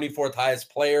my 24th highest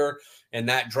player in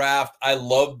that draft. I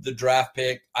loved the draft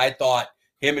pick. I thought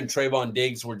him and Trayvon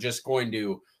Diggs were just going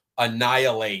to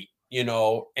annihilate,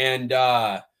 and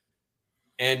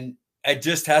it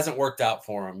just hasn't worked out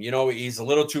for him. He's a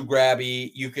little too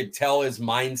grabby. You could tell his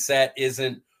mindset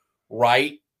isn't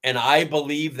right. And I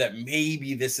believe that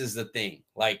maybe this is the thing.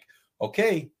 Like,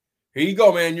 okay, here you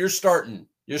go, man. You're starting.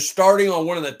 You're starting on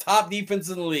one of the top defenses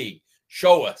in the league.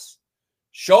 Show us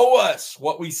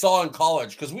what we saw in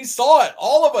college. Because we saw it.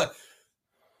 All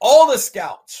the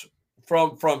scouts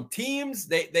from teams,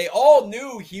 they all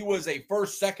knew he was a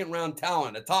first, second round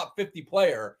talent, a top 50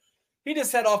 player. He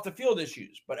just had off the field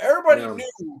issues, but everybody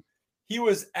knew he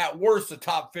was at worst a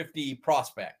top 50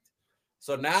 prospect.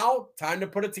 So now time to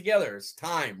put it together. It's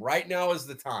time. Right now is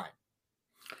the time.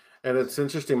 And it's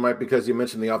interesting, Mike, because you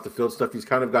mentioned the off the field stuff. He's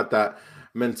kind of got that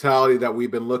mentality that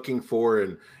we've been looking for.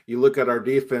 And you look at our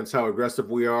defense, how aggressive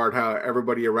we are and how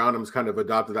everybody around him has kind of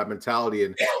adopted that mentality.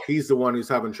 And he's the one who's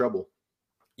having trouble.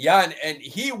 Yeah. And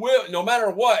he will, no matter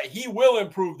what, he will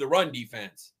improve the run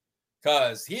defense.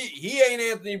 Because he ain't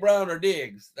Anthony Brown or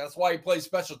Diggs. That's why he plays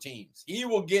special teams. He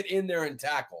will get in there and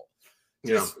tackle.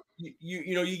 Just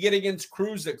you get against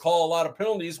crews that call a lot of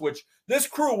penalties, which this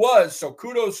crew was. So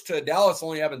kudos to Dallas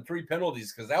only having 3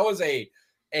 penalties because that was a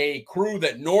crew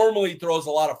that normally throws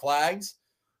a lot of flags.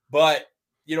 But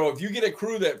if you get a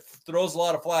crew that throws a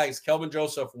lot of flags, Kelvin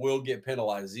Joseph will get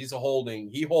penalized. He's a holding.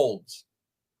 He holds.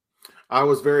 I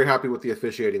was very happy with the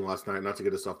officiating last night. Not to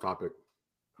get us off topic.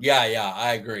 Yeah,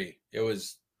 I agree. It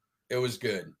was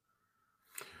good.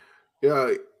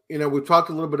 Yeah, we've talked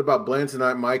a little bit about Bland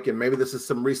tonight, Mike, and maybe this is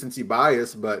some recency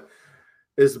bias, but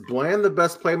is Bland the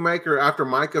best playmaker after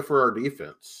Micah for our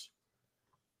defense?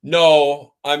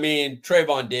 No, I mean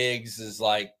Trayvon Diggs is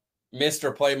like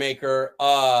Mr. Playmaker.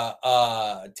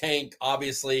 Tank,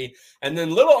 obviously, and then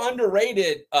little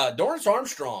underrated Dorrance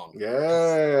Armstrong.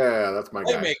 Yeah, that's my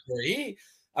playmaker. Guy.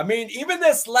 Even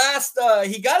this last,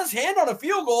 he got his hand on a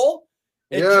field goal.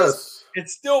 It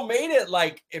still made it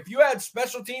like if you had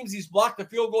special teams, he's blocked a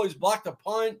field goal, he's blocked a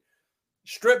punt,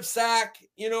 strip sack.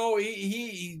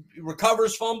 He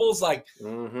recovers fumbles. Like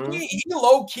he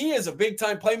low key is a big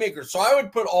time playmaker. So I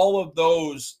would put all of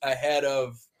those ahead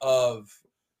of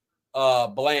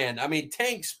Bland.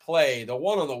 Tank's play, the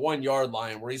one on the 1 yard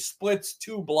line where he splits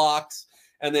 2 blocks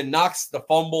and then knocks the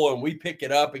fumble, and we pick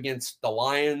it up against the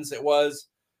Lions. It was.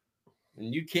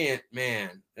 And you can't,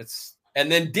 man. And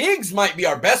then Diggs might be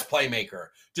our best playmaker.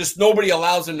 Just nobody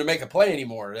allows him to make a play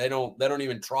anymore. They don't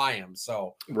even try him.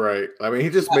 So right. He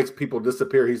just makes people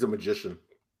disappear. He's a magician.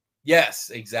 Yes,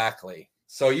 exactly.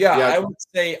 So I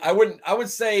would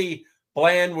say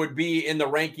Bland would be in the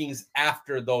rankings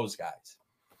after those guys.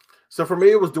 So for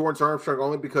me, it was Dorrance Armstrong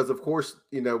only because, of course,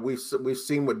 we've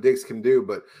seen what Diggs can do,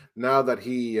 but now that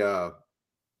he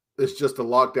it's just a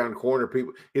lockdown corner.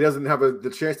 He doesn't have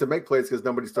the chance to make plays because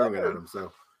nobody's throwing it at him.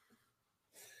 So,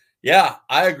 yeah,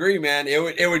 I agree, man.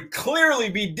 It would clearly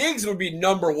be Diggs would be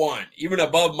number 1, even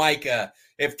above Micah,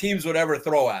 if teams would ever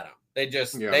throw at him.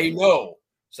 They know,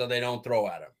 so they don't throw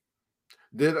at him.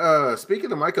 Did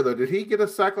speaking of Micah though, did he get a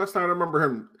sack last night? I remember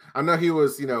him. I know he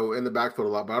was in the backfield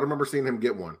a lot, but I remember seeing him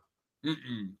get one.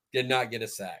 Did not get a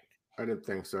sack. I didn't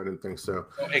think so.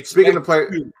 Speaking of play,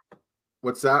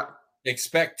 what's that?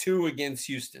 Expect 2 against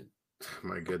Houston.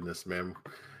 My goodness, man.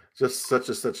 Just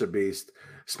such a beast.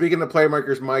 Speaking of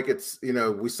playmakers, Mike, it's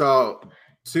we saw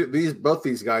both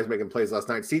these guys making plays last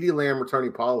night. CeeDee Lamb or Tony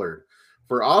Pollard.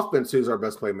 For offense, who's our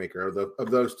best playmaker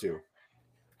of those two?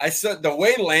 I said the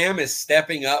way Lamb is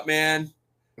stepping up, man.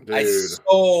 Dude. I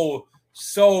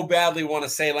so badly want to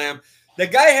say Lamb. The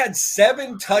guy had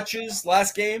 7 touches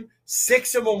last game.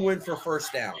 6 of them went for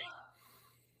first down.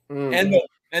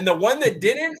 And the one that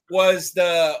didn't was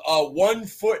the 1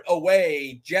 foot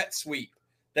away jet sweep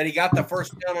that he got the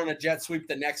first down on a jet sweep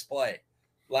the next play.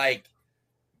 Like,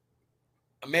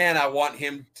 man, I want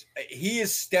him. He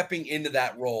is stepping into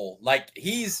that role. Like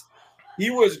he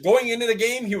was going into the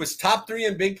game. He was top 3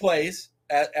 in big plays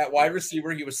at wide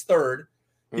receiver. He was 3rd.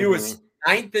 He was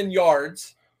 9th in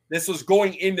yards. This was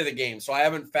going into the game, so I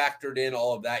haven't factored in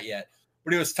all of that yet.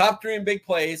 But he was top 3 in big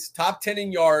plays, top 10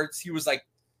 in yards. He was like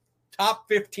top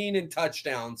 15 in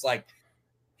touchdowns. Like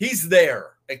he's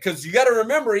there because you got to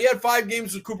remember he had 5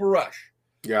 games with Cooper Rush.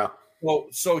 Yeah. Well,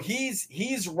 so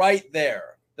he's right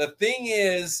there. The thing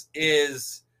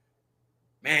is,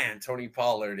 man, Tony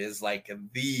Pollard is like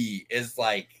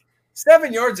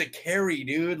 7 yards a carry,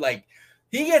 dude. Like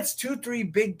he gets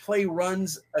 2-3 big play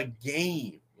runs a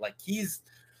game. Like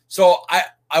so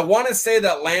I want to say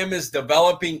that Lamb is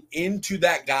developing into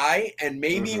that guy, and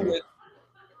maybe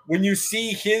when you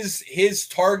see his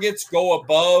targets go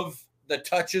above the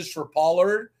touches for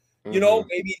Pollard,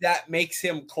 maybe that makes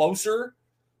him closer.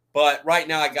 But right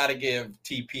now, I got to give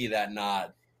TP that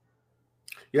nod.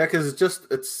 Yeah, because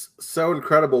it's so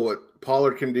incredible what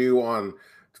Pollard can do on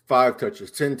 5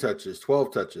 touches, 10 touches,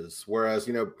 12 touches. Whereas,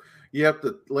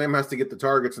 Lamb has to get the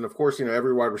targets. And of course,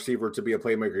 every wide receiver to be a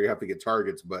playmaker, you have to get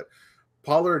targets. But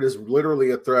Pollard is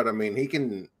literally a threat. I mean, he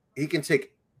can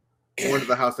take one to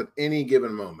the house at any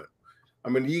given moment. I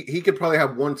mean, he could probably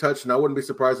have 1 touch, and I wouldn't be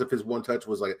surprised if his 1 touch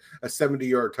was like a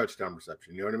 70-yard touchdown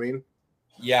reception. You know what I mean?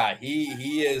 Yeah,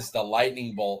 he is the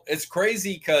lightning bolt. It's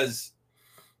crazy because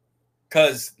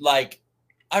like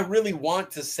I really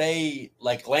want to say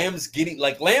like Lamb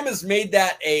has made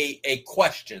that a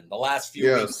question the last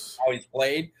few weeks how he's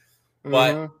played,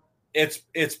 but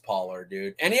it's Pollard,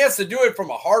 dude, and he has to do it from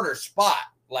a harder spot.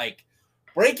 Like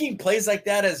breaking plays like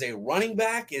that as a running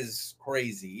back is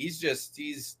crazy. He's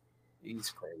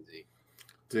crazy,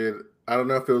 dude. I don't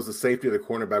know if it was the safety of the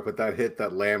cornerback, but that hit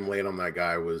that Lamb laid on that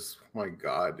guy was, my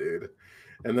God, dude.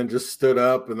 And then just stood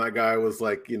up, and that guy was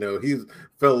like, he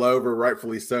fell over,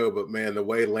 rightfully so. But man, the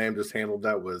way Lamb just handled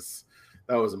that was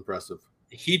impressive.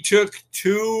 He took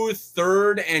 2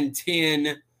 3rd and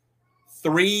 10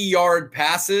 3-yard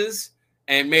passes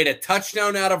and made a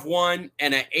touchdown out of one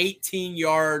and an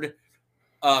 18-yard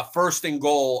first and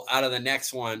goal out of the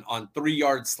next one on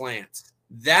 3-yard slants.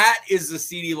 That is the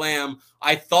CeeDee Lamb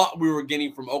I thought we were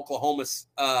getting from Oklahoma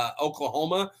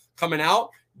coming out.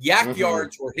 Yak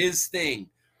yards were his thing.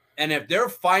 And if they're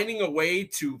finding a way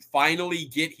to finally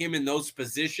get him in those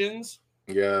positions,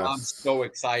 I'm so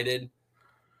excited.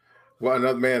 Well,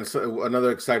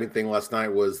 another exciting thing last night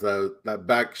was that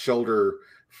back shoulder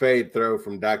fade throw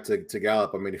from Dak to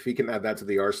Gallup. I mean, if he can add that to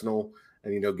the arsenal,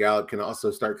 and Gallup can also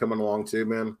start coming along too,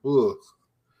 man. Ooh.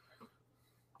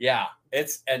 Yeah,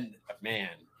 and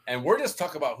we're just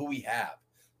talking about who we have.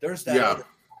 There's that.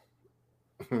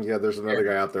 Yeah, there's another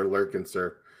guy out there lurking,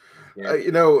 sir. Yeah.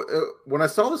 When I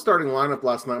saw the starting lineup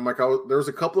last night, Mike, there was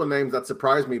a couple of names that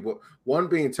surprised me, but one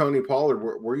being Tony Pollard.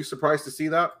 Were you surprised to see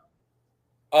that?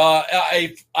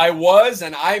 I was,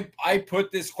 and I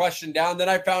put this question down. Then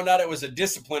I found out it was a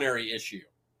disciplinary issue.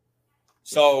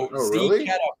 So Zeke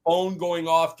had a phone going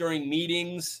off during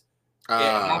meetings. It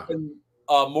happened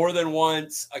more than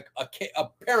once.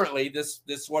 Apparently, this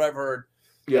is what I've heard.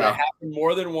 Yeah, it happened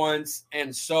more than once,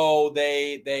 and so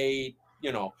they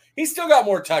he's still got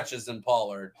more touches than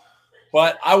Pollard.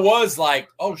 But I was like,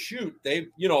 oh shoot,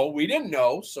 we didn't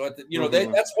know. So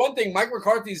that's one thing. Mike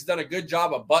McCarthy's done a good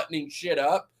job of buttoning shit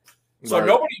up. So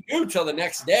nobody knew till the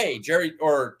next day,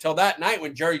 till that night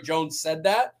when Jerry Jones said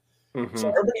that. So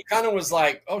everybody kind of was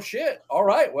like, oh shit, all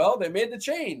right, well, they made the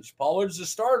change. Pollard's the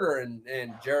starter,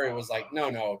 and Jerry was like,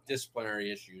 no,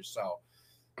 disciplinary issues. So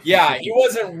yeah, he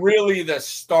wasn't really the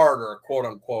starter, quote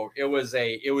unquote. It was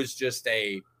just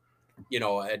a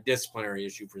disciplinary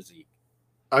issue for Zeke.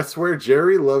 I swear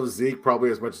Jerry loves Zeke probably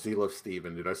as much as he loves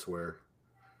Steven, dude. I swear.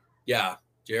 Yeah.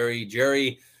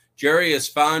 Jerry is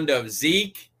fond of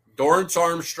Zeke, Dorrance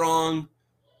Armstrong,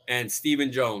 and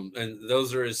Stephen Jones. And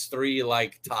those are his 3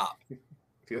 top.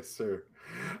 Yes, sir.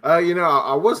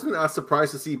 I wasn't as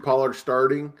surprised to see Pollard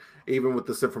starting, even with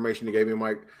this information you gave me,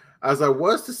 Mike, as I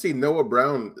was to see Noah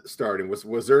Brown starting.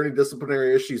 Was there any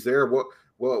disciplinary issues there? What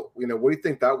do you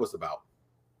think that was about?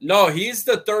 No, he's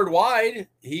the third wide.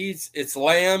 It's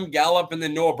Lamb, Gallup, and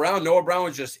then Noah Brown. Noah Brown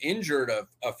was just injured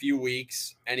a few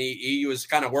weeks, and he was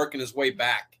kind of working his way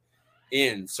back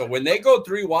in. So when they go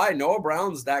 3 wide, Noah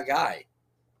Brown's that guy.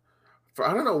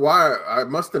 I don't know why. I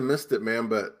must have missed it, man,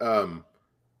 but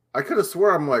I could have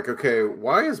swore I'm like, okay,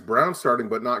 why is Brown starting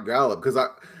but not Gallup?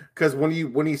 Because when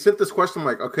you sent this question, I'm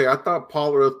like, okay, I thought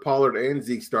Pollard and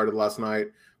Zeke started last night,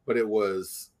 but it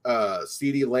was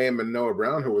CeeDee Lamb and Noah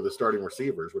Brown who were the starting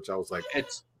receivers, which I was like,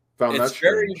 it's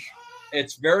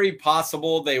very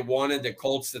possible they wanted the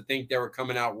Colts to think they were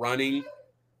coming out running,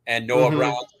 and Noah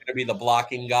Brown's going to be the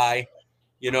blocking guy,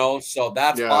 so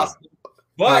that's possible.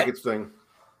 But package thing.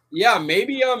 Yeah,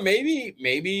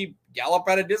 maybe Gallup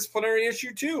had a disciplinary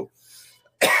issue too.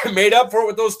 Made up for it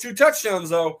with those 2 touchdowns,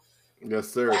 though. Yes,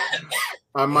 sir.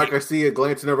 Mike, I see you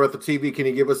glancing over at the TV. Can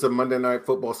you give us a Monday Night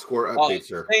Football score update,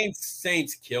 sir?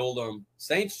 Saints killed them.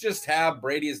 Saints just have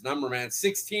Brady's number, man.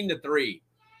 16-3.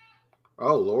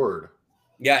 Oh, Lord.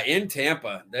 Yeah, in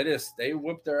Tampa. They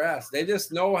whip their ass. They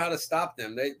just know how to stop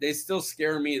them. They still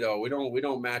scare me, though. We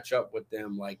don't match up with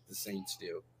them like the Saints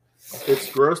do.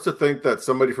 It's gross to think that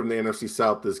somebody from the NFC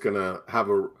South is going to have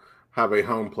a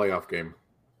home playoff game.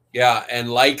 Yeah, and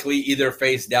likely either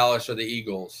face Dallas or the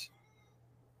Eagles.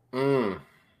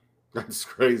 That's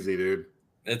crazy, dude.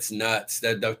 It's nuts.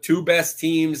 The 2 best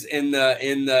teams in the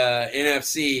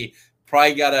NFC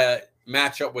probably got to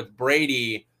match up with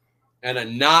Brady and a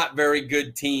not very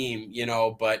good team,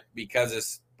 but because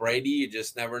it's Brady, you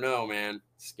just never know, man.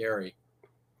 It's scary.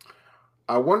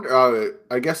 I wonder,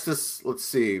 I guess let's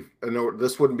see. I know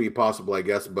this wouldn't be possible, I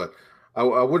guess, but I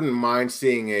wouldn't mind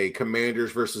seeing a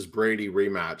Commanders versus Brady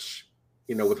rematch,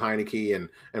 with Heineke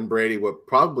and Brady, what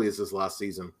probably is his last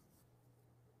season.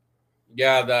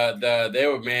 Yeah,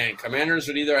 Commanders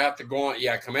would either have to go on.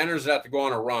 Yeah, Commanders would have to go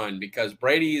on a run because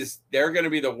they're going to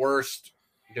be the worst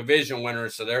division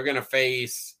winners, so they're going to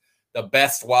face the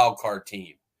best wild card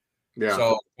team. Yeah.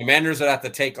 So Commanders would have to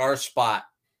take our spot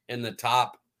in the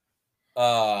top,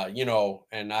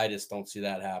 and I just don't see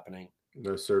that happening.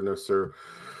 No, sir. No, sir.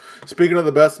 Speaking of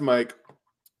the best, Mike,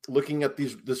 looking at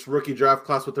this rookie draft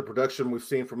class with the production we've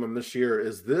seen from him this year,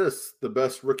 is this the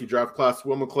best rookie draft class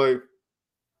Will McClay,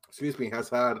 has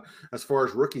had as far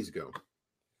as rookies go?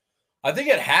 I think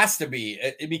it has to be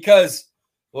because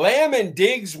Lamb and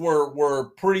Diggs were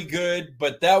pretty good,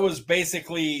 but that was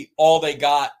basically all they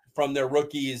got from their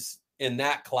rookies in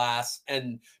that class.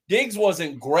 And Diggs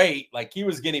wasn't great. Like, he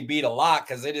was getting beat a lot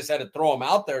because they just had to throw him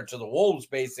out there to the wolves,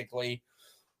 basically.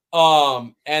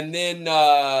 And then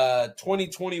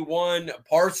 2021,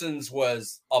 Parsons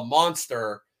was a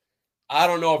monster. I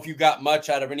don't know if you got much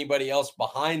out of anybody else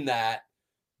behind that,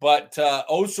 but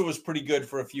Osa was pretty good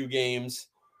for a few games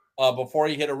before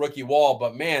he hit a rookie wall.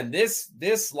 But man, this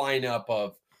lineup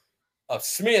of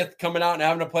Smith coming out and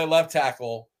having to play left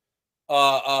tackle,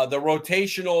 the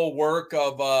rotational work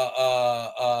of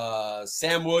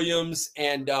Sam Williams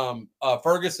and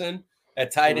Ferguson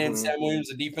at tight end, Sam Williams,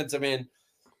 the defensive end.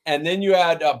 And then you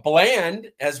had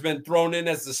Bland has been thrown in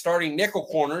as the starting nickel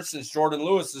corner since Jordan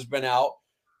Lewis has been out.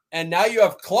 And now you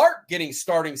have Clark getting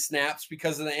starting snaps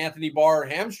because of the Anthony Barr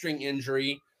hamstring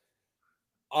injury.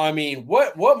 I mean,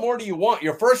 what more do you want?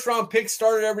 Your first-round pick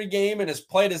started every game and has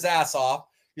played his ass off.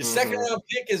 Your second-round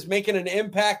pick is making an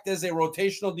impact as a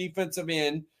rotational defensive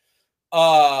end.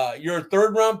 Your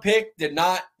third-round pick did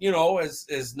not,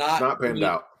 is not panned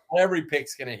out. Every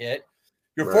pick's going to hit.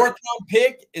 Your fourth-round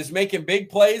pick is making big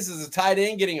plays as a tight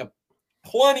end, getting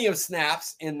plenty of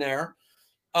snaps in there.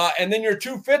 And then your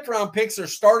 2 fifth-round picks are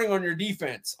starting on your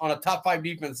defense, on a top 5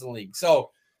 defense in the league.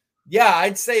 So, yeah,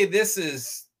 I'd say this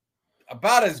is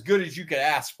about as good as you could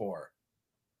ask for.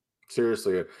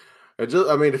 Seriously.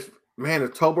 If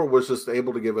Tolbert was just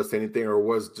able to give us anything, or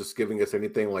was just giving us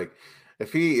anything, like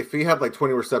if he had like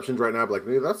 20 receptions right now, I'd be like,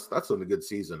 maybe that's a good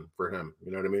season for him.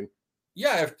 You know what I mean?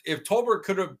 Yeah, if Tolbert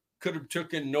could have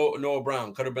taken Noah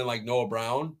Brown, could have been like Noah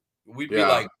Brown, we'd be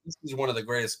like, this is one of the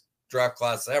greatest draft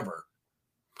class ever.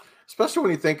 Especially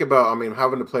when you think about,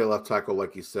 having to play left tackle,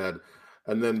 like you said,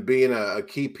 and then being a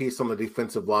key piece on the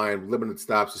defensive line, limited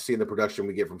stops, seeing the production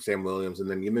we get from Sam Williams.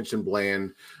 And then you mentioned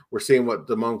Bland. We're seeing what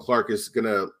Damone Clark is going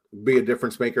to be a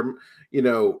difference maker,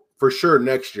 for sure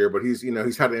next year, but he's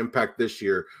had an impact this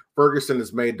year. Ferguson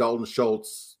has made Dalton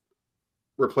Schultz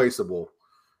replaceable.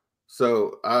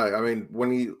 So, when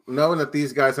knowing that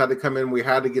these guys had to come in, we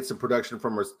had to get some production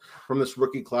from this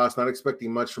rookie class, not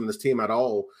expecting much from this team at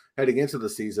all heading into the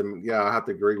season. Yeah, I have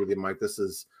to agree with you, Mike. This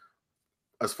is,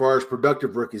 as far as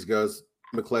productive rookies goes,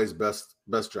 McClay's best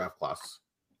draft class.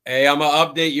 Hey, I'm going to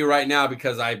update you right now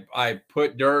because I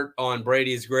put dirt on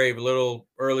Brady's grave a little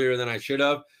earlier than I should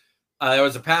have. There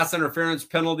was a pass interference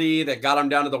penalty that got them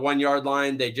down to the 1 yard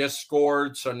line. They just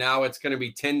scored. So now it's going to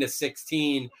be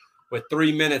 10-16 with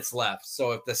 3 minutes left.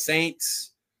 So if the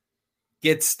Saints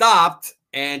get stopped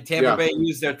and Tampa Bay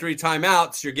use their 3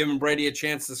 timeouts, you're giving Brady a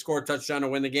chance to score a touchdown to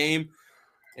win the game.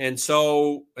 And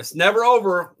so it's never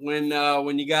over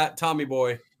when you got Tommy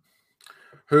Boy.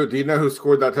 Who do you know who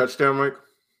scored that touchdown, Mike?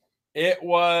 It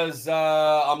was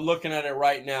I'm looking at it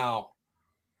right now.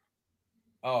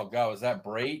 Oh God, was that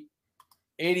Brate?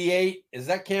 88. Is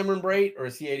that Cameron Brate or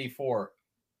is he 84?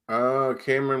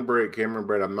 Cameron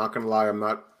Brate. I'm not gonna lie,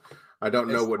 I don't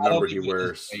know what number he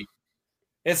wears.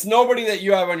 It's nobody that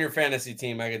you have on your fantasy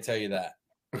team, I can tell you that.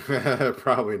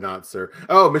 Probably not, sir.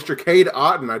 Oh, Mr. Cade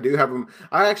Otton. I do have him.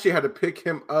 I actually had to pick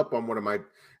him up on one of my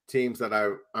teams that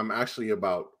I'm actually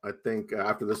about. I think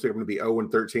after this week I'm going to be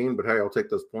 0-13, but hey, I'll take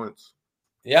those points.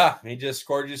 Yeah, he just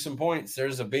scored you some points.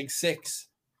 There's a big 6.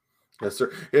 Yes,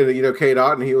 sir. And, you know, Cade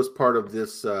Otton, he was part of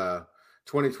this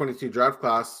 2022 draft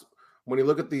class. When you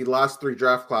look at the last 3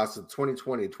 draft classes,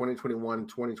 2020, 2021,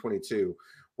 2022,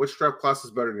 which draft class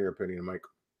is better in your opinion, Mike?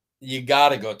 You got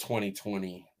to go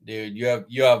 2020, dude. You have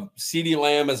CeeDee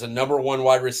Lamb as a number 1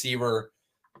 wide receiver.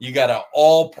 You got an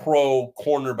all-pro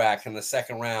cornerback in the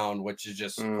 2nd round, which is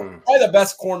just probably the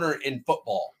best corner in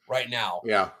football right now.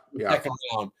 Yeah. 2nd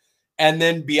round. And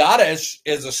then Biadasz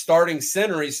is a starting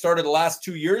center. He started the last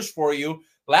 2 years for you.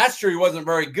 Last year, he wasn't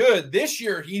very good. This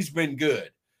year, he's been good.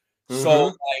 Mm-hmm. So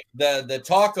like the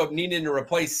talk of needing to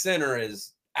replace center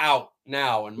is out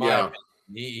now, in my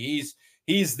opinion.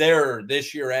 He's there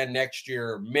this year and next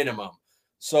year minimum.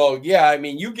 So, yeah, I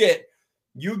mean, you get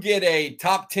a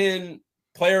top 10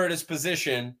 player at his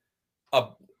position, a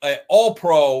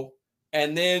all-pro,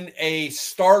 and then a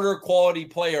starter quality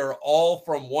player all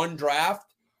from one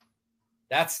draft.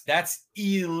 That's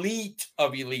elite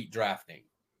of elite drafting.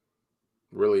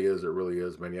 It really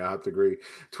is, man. Yeah, I have to agree.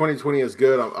 2020 is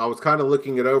good. I was kind of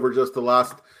looking it over just the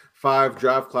last 5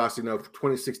 draft class. You know,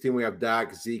 2016 we have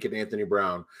Dak, Zeke, and Anthony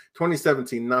Brown.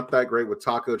 2017, not that great with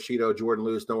Taco, Cheeto, Jordan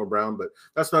Lewis, Noah Brown, but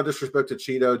that's not disrespect to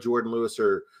Cheeto, Jordan Lewis,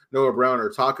 or Noah Brown or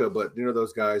Taco. But you know,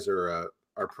 those guys are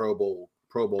Pro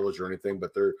Bowlers or anything,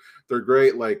 but they're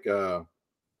great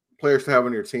players to have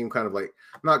on your team, kind of like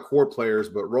not core players,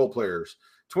 but role players.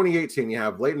 2018, you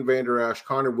have Leighton Vander Esch,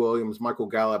 Connor Williams, Michael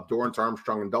Gallup, Dorrance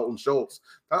Armstrong, and Dalton Schultz.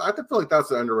 I feel like that's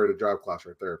an underrated draft class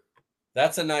right there.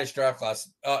 That's a nice draft class.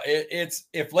 It's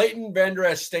if Leighton Vander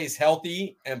Esch stays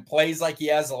healthy and plays like he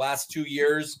has the last 2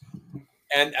 years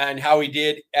and how he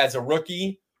did as a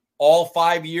rookie all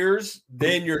 5 years,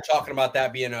 then you're talking about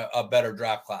that being a better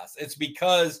draft class. It's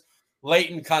because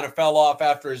Leighton kind of fell off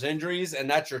after his injuries, and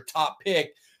that's your top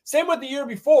pick. Same with the year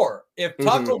before. If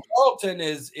Taco Charlton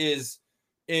is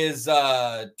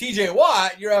TJ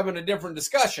Watt, you're having a different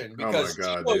discussion because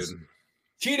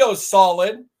Cheeto's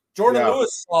solid, Jordan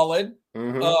Lewis solid.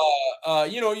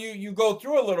 Mm-hmm. You know, you go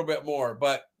through a little bit more,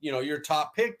 but you know, your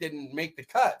top pick didn't make the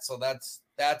cut, so that's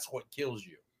what kills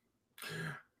you.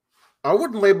 I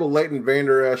wouldn't label Leighton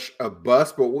Vander Esch a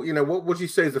bust, but you know, what would you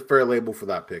say is a fair label for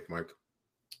that pick, Mike?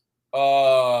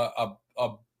 A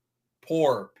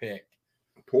poor pick.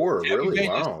 Poor, really?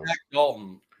 Wow.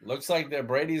 Dalton. Looks like that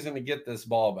Brady's going to get this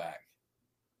ball back.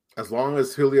 As long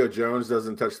as Julio Jones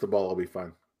doesn't touch the ball, I'll be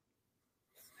fine.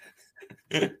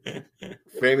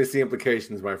 Fantasy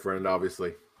implications, my friend,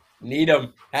 obviously. Need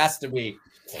them. Has to be.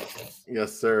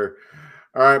 Yes, sir.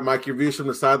 All right, Mike, your views from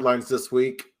the sidelines this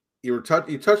week. You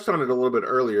touched on it a little bit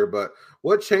earlier, but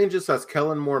what changes has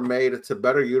Kellen Moore made to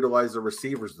better utilize the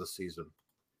receivers this season?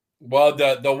 Well,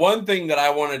 the one thing that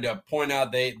I wanted to point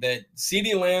out, that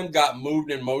CeeDee Lamb got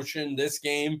moved in motion this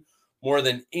game more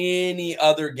than any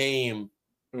other game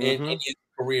in his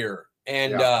career.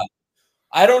 And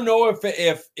I don't know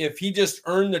if he just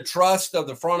earned the trust of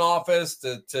the front office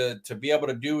to be able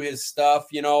to do his stuff,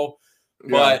 you know.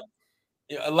 But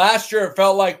last year it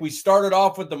felt like we started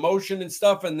off with the motion and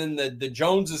stuff, and then the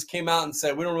Joneses came out and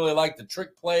said we don't really like the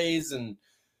trick plays, and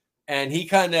he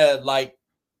kind of like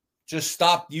just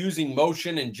stopped using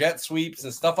motion and jet sweeps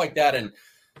and stuff like that. And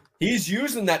he's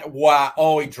using that. Wow.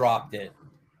 Oh, he dropped it.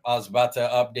 I was about to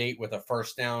update with a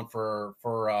first down for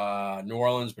New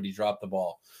Orleans, but he dropped the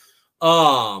ball.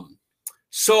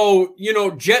 So, you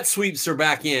know, jet sweeps are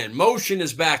back in. Motion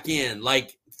is back in.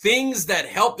 Like things that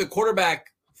help the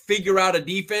quarterback figure out a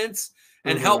defense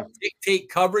and help dictate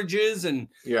coverages and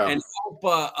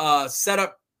help set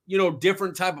up, you know,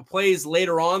 different type of plays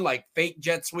later on, like fake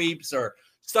jet sweeps or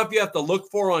stuff you have to look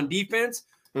for on defense.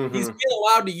 He's been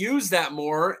allowed to use that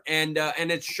more, and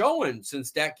it's showing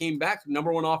since Dak came back,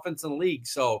 number 1 offense in the league.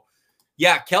 So,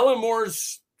 yeah, Kellen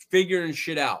Moore's figuring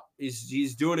shit out.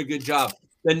 He's doing a good job.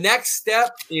 the next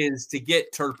step is to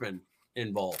get Turpin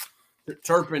involved.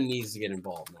 Turpin needs to get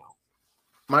involved now.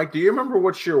 Mike, do you remember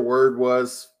what your word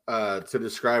was to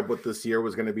describe what this year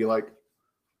was going to be like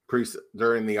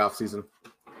during the offseason?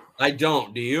 I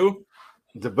don't. Do you?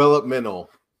 Developmental.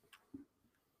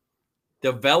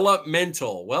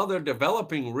 Well, they're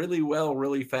developing really well,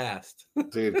 really fast.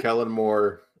 Dude, Kellen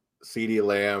Moore, CeeDee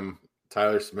Lamb,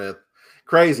 Tyler Smith.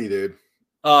 Crazy, dude.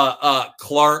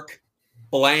 Clark,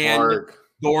 Bland,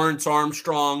 Dorrance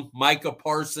Armstrong, Micah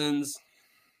Parsons.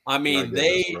 I mean,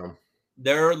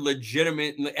 they're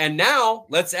legitimate. And now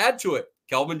let's add to it.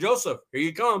 Kelvin Joseph, here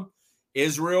you come.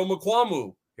 Israel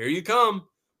Mukuamu, here you come.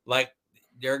 Like,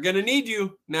 they're going to need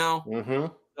you now. Mm-hmm.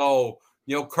 So,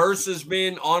 Curse has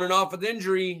been on and off with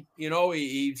injury.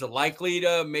 He's likely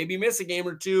to maybe miss a game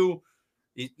or two.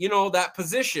 That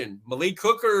position. Malik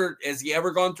Hooker, has he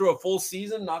ever gone through a full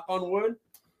season? Knock on wood.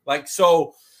 Like,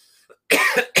 so,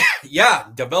 yeah,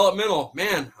 developmental.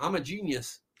 Man, I'm a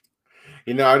genius.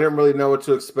 I didn't really know what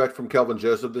to expect from Kelvin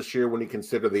Joseph this year when he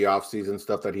considered the offseason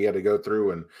stuff that he had to go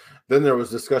through. And then there was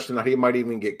discussion that he might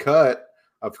even get cut.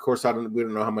 Of course, we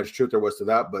don't know how much truth there was to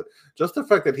that. But just the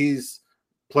fact that he's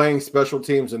playing special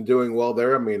teams and doing well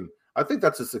there, I mean, I think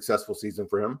that's a successful season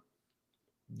for him.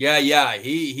 Yeah.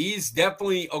 He's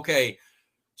definitely okay.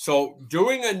 So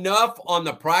doing enough on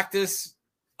the practice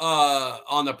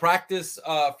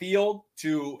field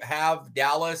to have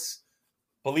Dallas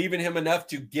believe in him enough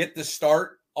to get the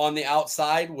start on the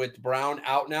outside with Brown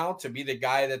out now to be the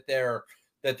guy that they're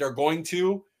going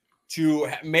to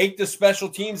make the special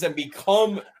teams and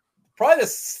become probably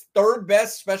the third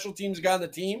best special teams guy on the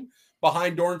team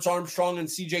behind Dorrance Armstrong and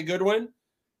CJ Goodwin.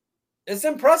 It's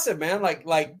impressive, man.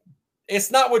 Like it's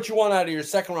not what you want out of your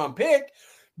second round pick,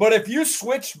 but if you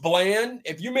switched Bland,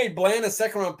 if you made Bland a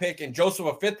second round pick and Joseph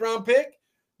a fifth round pick,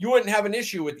 you wouldn't have an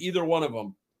issue with either one of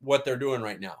them, what they're doing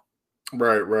right now.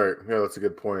 Right. Yeah, that's a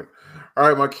good point. All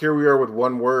right, Mike, here we are with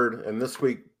one word. And this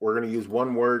week we're going to use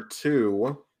one word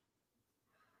to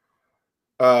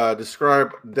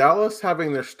describe Dallas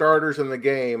having their starters in the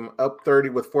game up 30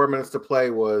 with 4 minutes to play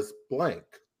was blank.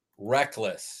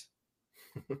 Reckless.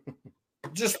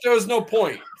 Just there was no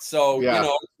point. So, yeah.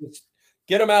 Just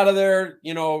get them out of there.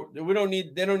 They don't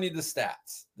need the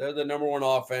stats. They're the number one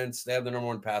offense. They have the number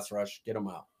one pass rush. Get them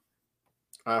out.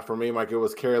 For me, Mike, it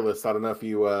was careless. I don't know if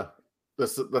you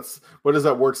that's what is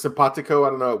that word? Simpatico? I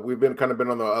don't know. We've been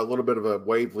on a little bit of a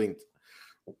wavelength.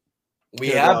 We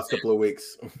have the last couple of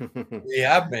weeks. We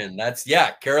have been. That's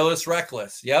careless,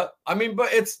 reckless. Yep. I mean,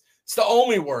 but it's the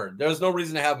only word. There's no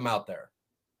reason to have them out there.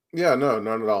 Yeah, no,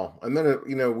 not at all. And then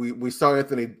we saw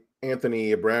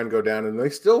Anthony Brown go down, and they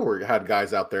still had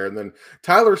guys out there. And then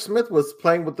Tyler Smith was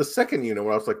playing with the second unit.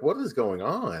 Where I was like, what is going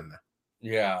on?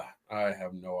 Yeah, I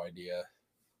have no idea.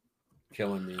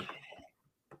 Killing me.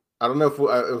 I don't know if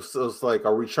it was like,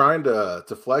 are we trying to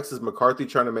flex? Is McCarthy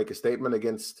trying to make a statement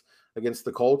against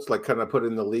the Colts, like kind of put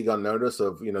in the league on notice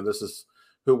of, this is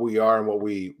who we are and what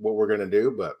we're going to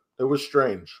do? But it was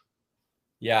strange.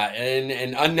 Yeah.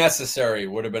 And unnecessary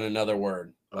would have been another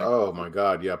word. Oh my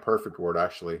God. Yeah. Perfect word,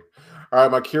 actually. All right,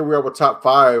 Mike, here we are with top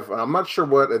 5. I'm not sure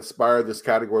what inspired this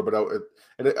category, but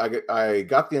I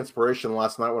got the inspiration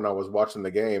last night when I was watching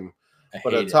the game.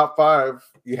 But at top 5,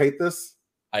 you hate this?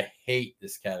 I hate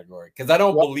this category because I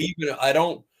don't believe in it. I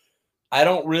don't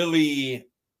really.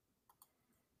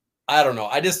 I don't know.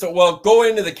 I just don't. Well, go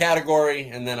into the category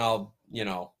and then I'll.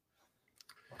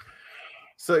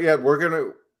 So yeah,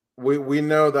 we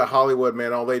know that Hollywood,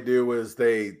 man, all they do is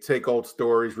they take old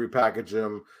stories, repackage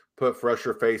them, put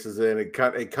fresher faces in. It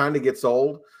kind of gets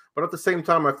old. But at the same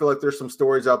time, I feel like there's some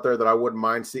stories out there that I wouldn't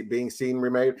mind being seen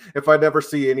remade. If I never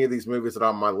see any of these movies that are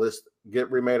on my list get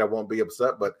remade, I won't be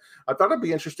upset. But I thought it'd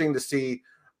be interesting to see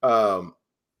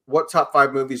what top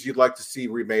 5 movies you'd like to see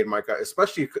remade, Micah.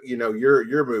 Especially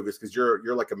your movies, because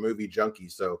you're like a movie junkie.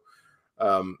 So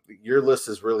your list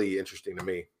is really interesting to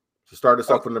me. So start us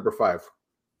off with number 5.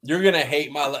 You're gonna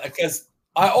hate my because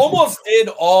I almost did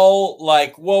all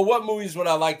what movies would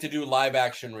I like to do live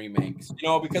action remakes?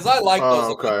 Because I like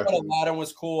those. Okay. I thought Aladdin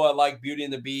was cool. I like Beauty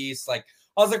and the Beast. I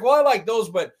was like, well, I like those,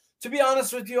 but to be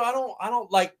honest with you, I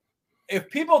don't like. If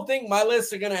people think my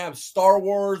lists are gonna have Star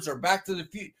Wars or Back to the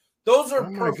Future, those are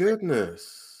perfect. My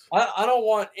goodness. I don't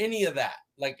want any of that.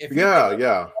 If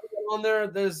on there,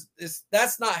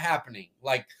 that's not happening.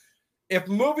 If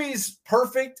movie's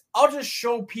perfect, I'll just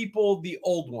show people the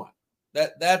old one.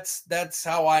 That's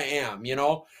how I am,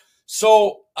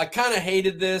 So I kind of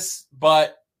hated this,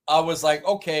 but I was like,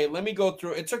 okay, let me go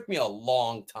through. It took me a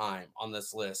long time on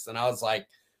this list. And I was like,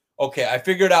 okay, I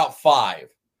figured out 5.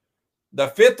 The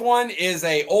fifth one is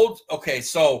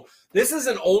so this is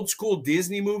an old school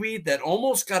Disney movie that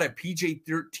almost got a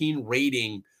PG-13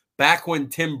 rating back when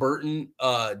Tim Burton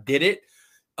did it.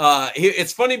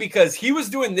 It's funny because he was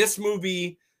doing this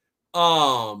movie,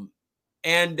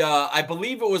 and I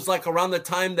believe it was like around the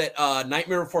time that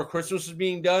Nightmare Before Christmas was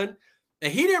being done.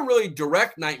 And he didn't really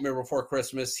direct Nightmare Before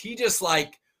Christmas. He just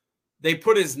they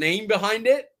put his name behind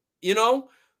it, you know?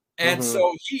 And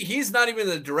so he's not even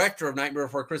the director of Nightmare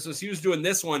Before Christmas. He was doing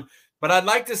this one, but I'd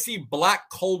like to see Black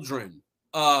Cauldron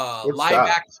live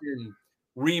action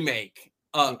remake.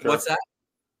 Okay. What's that?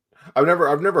 I've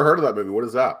never heard of that movie. What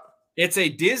is that? It's a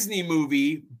Disney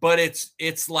movie, but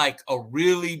it's like a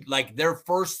really their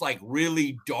first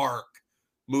really dark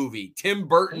movie. Tim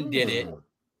Burton did it,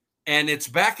 and it's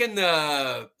back in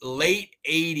the late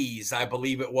 80s, I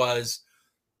believe it was.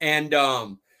 And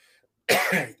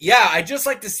yeah, I just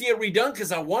like to see it redone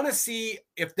because I want to see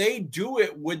if they do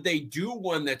it. Would they do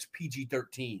one that's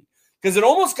PG-13? Because it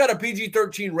almost got a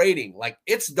PG-13 rating. Like,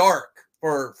 it's dark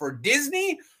for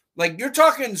Disney. Like, you're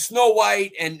talking Snow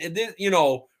White and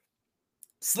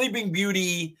Sleeping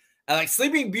Beauty. Like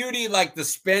Sleeping Beauty, like the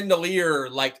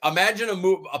Spindelier. Like, imagine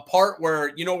a part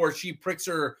where where she pricks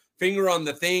her finger on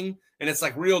the thing and it's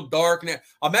like real dark. And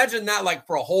imagine that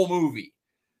for a whole movie.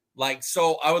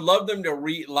 So I would love them to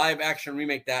live action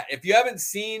remake that. If you haven't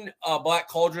seen Black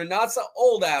Cauldron, now it's an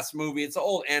old ass movie. It's an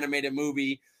old animated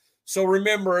movie. So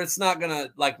remember, it's not going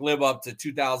to live up to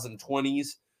 2020s.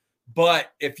 But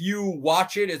if you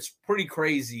watch it, it's pretty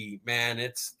crazy, man.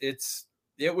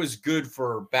 It was good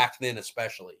for back then,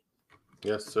 especially.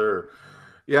 Yes, sir.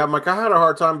 Yeah, Mike, I had a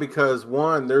hard time because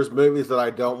one, there's movies that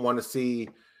I don't want to see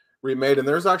remade. And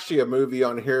there's actually a movie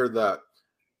on here that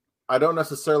I don't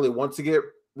necessarily want to get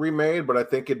remade, but I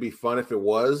think it'd be fun if it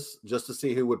was, just to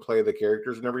see who would play the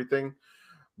characters and everything.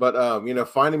 But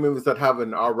finding movies that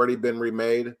haven't already been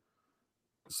remade,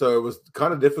 so it was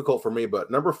kind of difficult for me.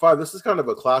 But number 5, this is kind of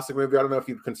a classic movie. I don't know if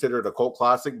you'd consider it a cult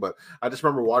classic, but I just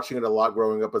remember watching it a lot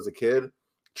growing up as a kid.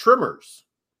 Tremors.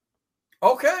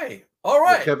 Okay. All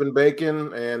right. With Kevin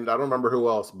Bacon, and I don't remember who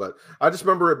else, but I just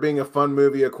remember it being a fun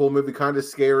movie, a cool movie, kind of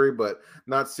scary, but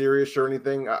not serious or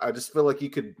anything. I just feel like you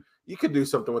could do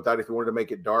something with that if you wanted to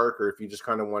make it dark, or if you just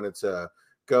kind of wanted to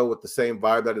go with the same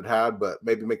vibe that it had, but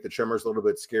maybe make the Tremors a little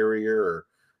bit scarier, or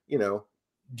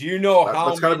Do you know how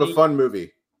that's kind of a fun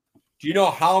movie? Do you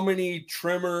know how many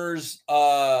Tremors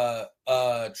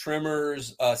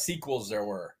sequels there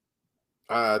were?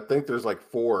 I think there's 4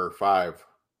 or 5.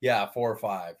 Yeah, 4 or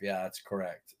 5. Yeah, that's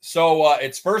correct. So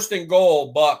it's first and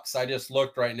goal, Bucks. I just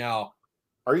looked right now.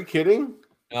 Are you kidding?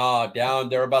 Down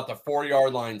there about the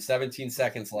 4-yard line, 17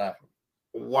 seconds left.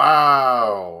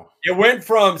 Wow. It went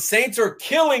from Saints are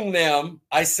killing them,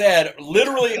 I said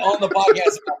literally on the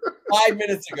podcast about 5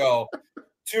 minutes ago,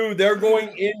 to they're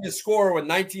going in to score with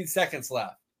 19 seconds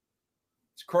left.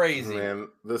 It's crazy. Man,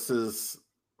 this is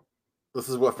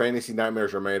what fantasy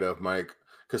nightmares are made of, Mike.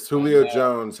 Because Julio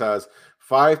Jones has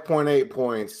 5.8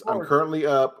 points. I'm currently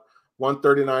up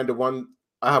 139 to 1.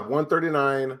 I have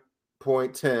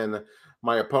 139.10.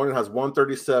 My opponent has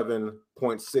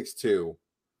 137.62.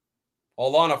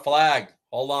 Hold on, a flag.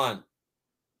 Hold on.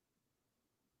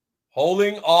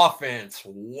 Holding offense.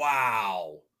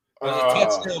 Wow. It was a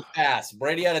touchdown pass.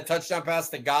 Brady had a touchdown pass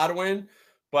to Godwin,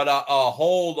 but a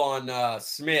hold on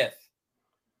Smith.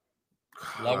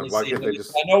 Let me see. I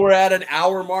know we're at an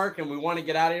hour mark and we want to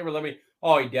get out of here, but let me.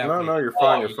 Oh, he definitely. No, you're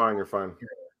fine. You're fine. You're fine.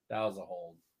 That was a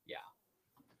hold. Yeah.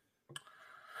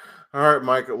 All right,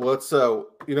 Mike. Let's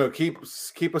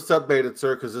keep us updated,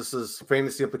 sir, because this is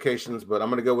fantasy implications. But I'm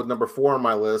going to go with number 4 on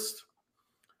my list.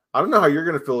 I don't know how you're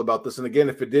going to feel about this. And again,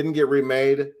 if it didn't get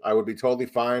remade, I would be totally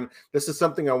fine. This is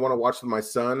something I want to watch with my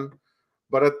son.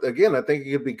 But again, I think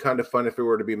it could be kind of fun if it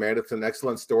were to be made. It's an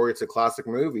excellent story. It's a classic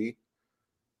movie.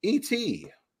 E.T.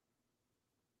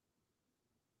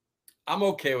 I'm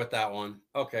okay with that one.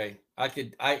 Okay.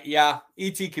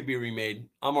 E.T. could be remade.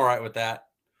 I'm all right with that.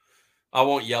 I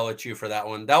won't yell at you for that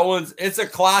one. It's a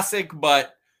classic,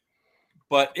 but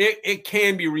it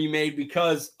can be remade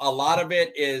because a lot of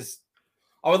it is,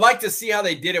 I would like to see how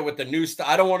they did it with the new stuff.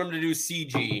 I don't want them to do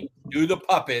CG, do the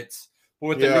puppets, but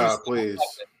with the new stuff. Please.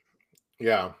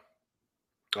 Yeah,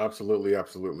 absolutely. All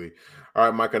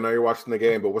right, Mike, I know you're watching the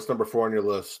game, but what's number 4 on your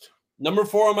list? Number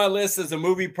 4 on my list is a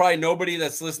movie probably nobody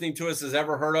that's listening to us has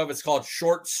ever heard of. It's called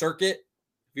Short Circuit.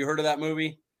 Have you heard of that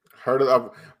movie? Heard of?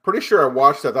 I'm pretty sure I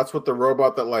watched that. That's what the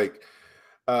robot that him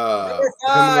and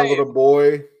the little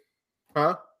boy,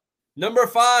 huh? Number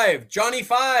 5, Johnny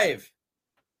Five.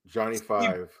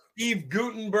 Steve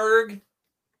Gutenberg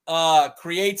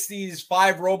creates these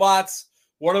 5 robots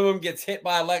One of them gets hit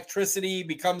by electricity,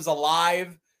 becomes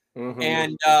alive. Mm-hmm.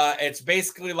 And it's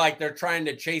basically like they're trying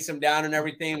to chase him down and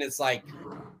everything. And it's like,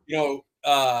 you know,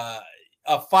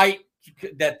 a fight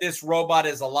that this robot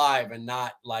is alive and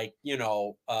not like, you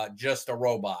know, just a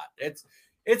robot.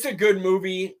 It's a good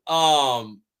movie. I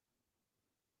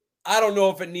don't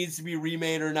know if it needs to be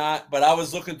remade or not, but I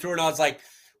was looking through and I was like,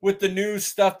 with the new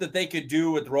stuff that they could do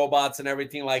with robots and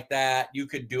everything like that, you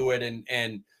could do it.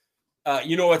 And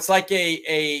you know, it's like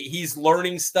he's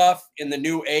learning stuff in the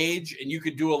new age, and you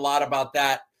could do a lot about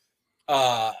that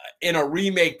in a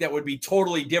remake that would be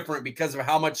totally different because of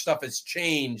how much stuff has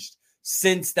changed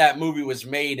since that movie was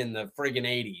made in the friggin'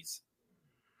 80s.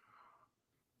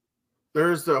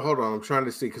 There's the, hold on, I'm trying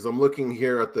to see because I'm looking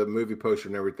here at the movie poster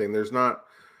and everything. There's not,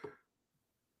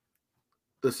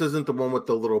 this isn't the one with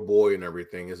the little boy and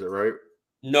everything, is it right?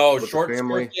 No, with Short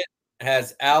Circuit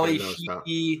has Ali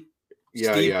Sheedy.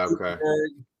 Yeah, Steve yeah, okay. Cooper.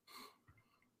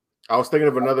 I was thinking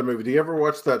of another movie. Do you ever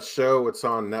watch that show? It's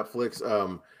on Netflix,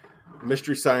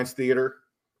 Mystery Science Theater,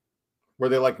 where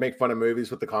they like make fun of movies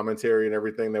with the commentary and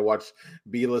everything. They watch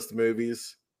B-list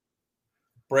movies.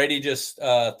 Brady just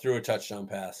threw a touchdown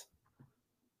pass.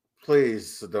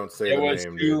 Please don't say the name. It was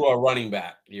to a running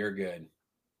back. You're good.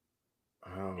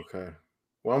 Oh, okay.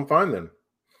 Well, I'm fine then.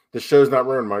 The show's not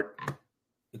ruined, Mike.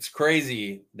 It's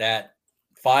crazy that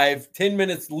 5-10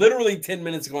 minutes, literally 10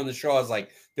 minutes ago on the show, I was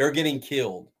like, they're getting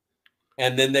killed.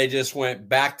 And then they just went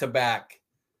back to back,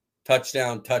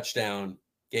 touchdown,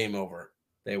 game over.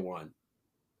 They won.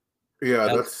 Yeah,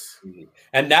 that's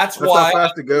why how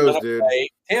fast it goes, dude.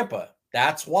 Tampa.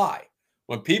 That's why.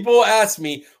 When people ask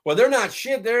me, well, they're not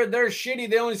shit, they're shitty.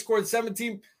 They only scored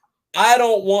 17. I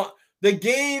don't want the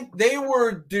game. They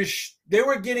were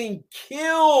getting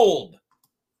killed.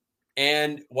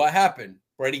 And what happened?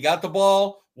 Brady got the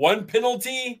ball, one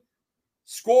penalty,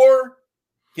 score,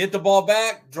 get the ball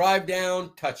back, drive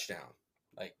down, touchdown.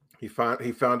 Like he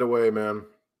found a way, man.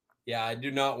 Yeah, I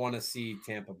do not want to see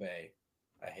Tampa Bay.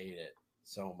 I hate it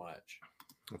so much.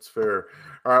 That's fair.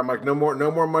 All right, Mike. No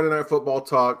more Monday Night Football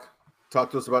talk.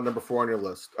 Talk to us about number 4 on your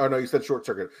list. Oh no, you said Short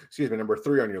Circuit. Excuse me, number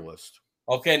 3 on your list.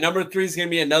 Okay, number 3 is going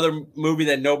to be another movie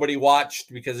that nobody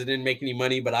watched because it didn't make any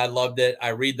money, but I loved it. I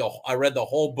read the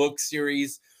whole book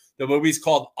series. The movie's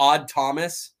called Odd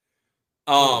Thomas.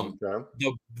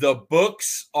 The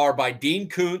books are by Dean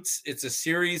Koontz. It's a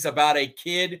series about a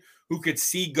kid who could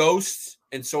see ghosts,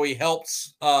 and so he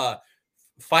helps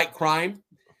fight crime.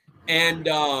 And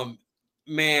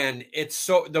man, it's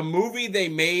so the movie they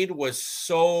made was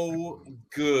so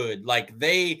good. Like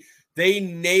they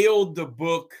nailed the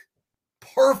book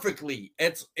perfectly.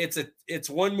 It's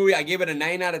one movie. I gave it a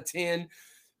 9 out of 10.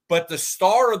 But the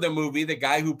star of the movie, the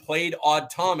guy who played Odd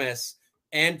Thomas,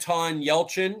 Anton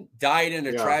Yelchin, died in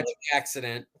a tragic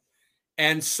accident.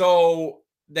 And so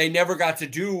they never got to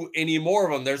do any more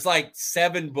of them. There's like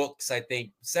 7 books, I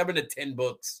think, 7 to 10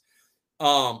 books.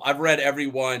 I've read every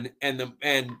one. And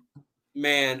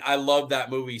man, I love that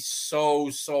movie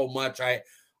so much.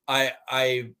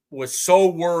 I was so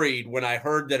worried when I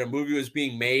heard that a movie was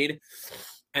being made.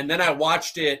 And then I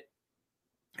watched it.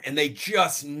 And they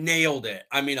just nailed it.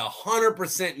 I mean,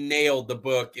 100% nailed the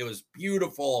book. It was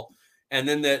beautiful. And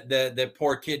then the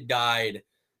poor kid died.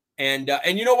 And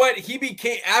you know what? He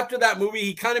became, after that movie,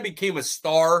 he kind of became a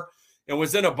star and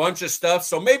was in a bunch of stuff.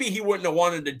 So maybe he wouldn't have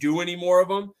wanted to do any more of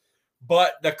them.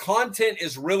 But the content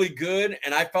is really good.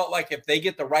 And I felt like if they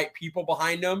get the right people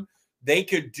behind them, they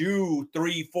could do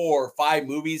 3, 4, 5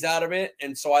 movies out of it.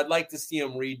 And so I'd like to see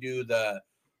them redo the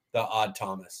Odd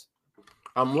Thomas.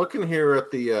 I'm looking here at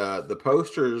the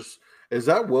posters. Is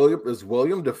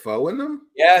William Dafoe in them?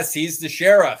 Yes, he's the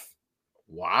sheriff.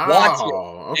 Wow. Watch it.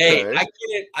 Okay.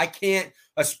 Hey, I can't,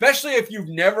 especially if you've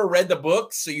never read the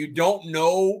books, so you don't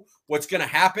know what's going to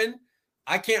happen.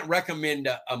 I can't recommend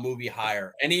a movie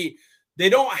higher. And they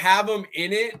don't have him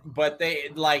in it, but they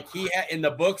in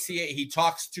the books he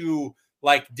talks to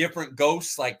like different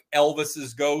ghosts, like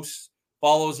Elvis's ghost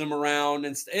follows him around,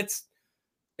 and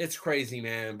it's crazy,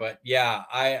 man. But yeah,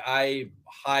 I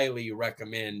highly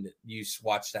recommend you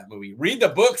watch that movie. Read the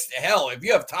books. Hell, if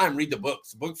you have time, read the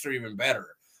books. The books are even better.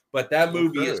 But that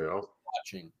movie is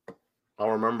watching. I'll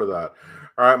remember that.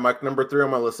 All right, Mike, number 3 on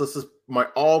my list. This is my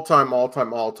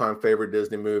all-time favorite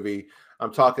Disney movie.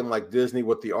 I'm talking like Disney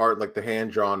with the art, like the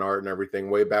hand-drawn art and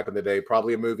everything way back in the day.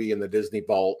 Probably a movie in the Disney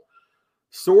vault.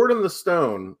 Sword in the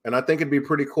Stone. And I think it'd be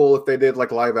pretty cool if they did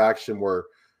like live action where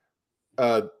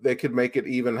they could make it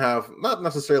even have, not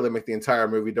necessarily make the entire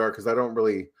movie dark, because I don't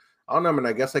know. I mean,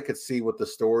 I guess I could see with the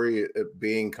story it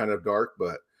being kind of dark,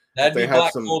 but that'd be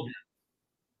Black Cauldron.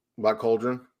 Black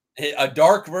Cauldron? A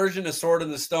dark version of Sword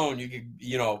in the Stone. You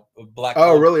could, Black.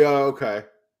 Oh, really? Oh, okay.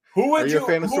 Who would you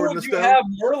have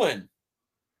Merlin?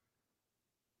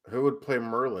 Who would play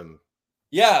Merlin?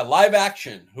 Yeah, live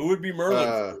action. Who would be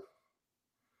Merlin?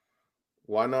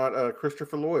 Why not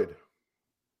Christopher Lloyd?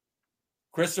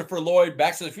 Christopher Lloyd,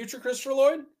 Back to the Future Christopher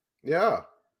Lloyd? Yeah.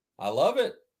 I love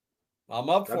it. I'm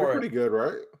up for it. Pretty good,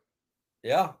 right?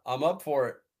 Yeah, I'm up for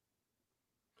it.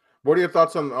 What are your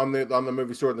thoughts on the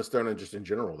movie Sword in the Stone and just in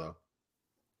general, though?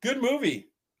 Good movie.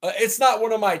 It's not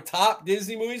one of my top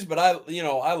Disney movies, but I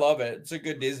love it. It's a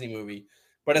good Disney movie,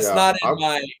 but it's not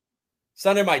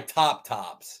in my top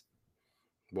tops.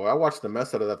 Boy, I watched the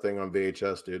mess out of that thing on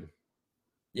VHS, dude.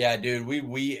 Yeah, dude.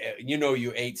 We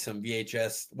you ate some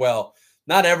VHS. Well,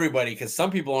 not everybody, because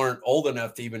some people aren't old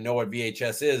enough to even know what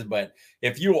VHS is. But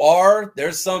if you are,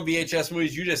 there's some VHS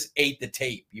movies you just ate the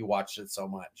tape. You watched it so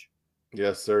much.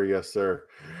 Yes, sir. Yes, sir.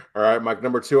 All right, Mike.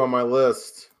 Number 2 on my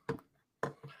list.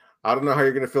 I don't know how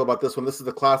you're going to feel about this one. This is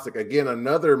the classic. Again,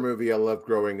 another movie I loved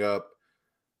growing up.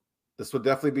 This would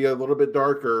definitely be a little bit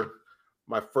darker.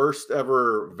 My first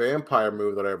ever vampire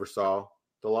movie that I ever saw,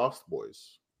 The Lost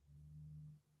Boys.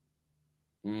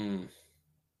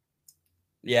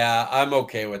 Yeah, I'm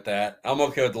okay with that. I'm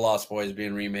okay with The Lost Boys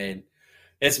being remade.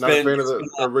 Not a fan of the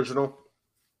original?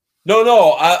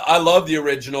 No. I love the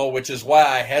original, which is why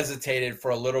I hesitated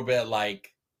for a little bit.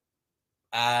 Like,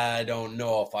 I don't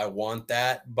know if I want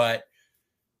that, but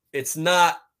it's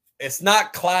not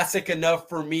classic enough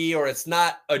for me, or it's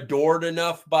not adored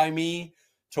enough by me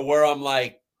to where I'm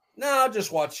like, no, I'll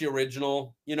just watch the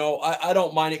original. I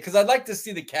don't mind it because I'd like to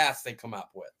see the cast they come up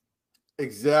with.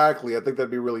 Exactly. I think that'd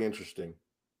be really interesting.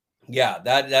 Yeah,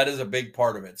 that is a big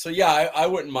part of it. So yeah, I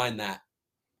wouldn't mind that.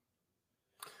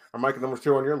 I'm Mike, number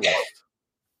 2 on your list.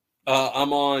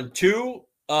 I'm on 2.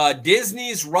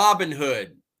 Disney's Robin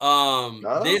Hood.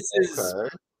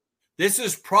 This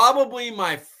is probably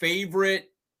my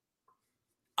favorite.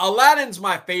 Aladdin's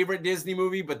my favorite Disney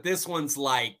movie, but this one's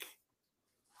like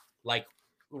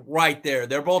right there.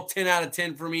 They're both 10 out of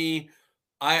 10 for me.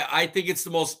 I think it's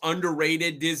the most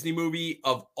underrated Disney movie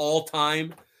of all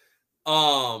time.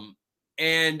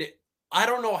 And I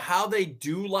don't know how they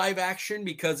do live action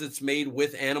because it's made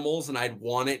with animals and I'd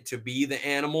want it to be the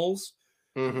animals.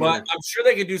 Mm-hmm. But I'm sure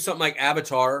they could do something like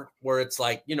Avatar where it's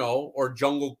like, or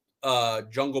Jungle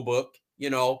Book,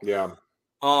 Yeah.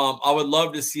 I would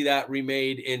love to see that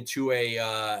remade into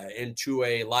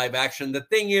a live action. The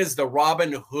thing is, the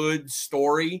Robin Hood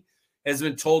story has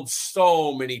been told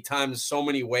so many times, so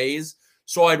many ways.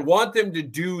 So I'd want them to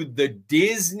do the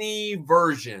Disney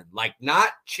version, like not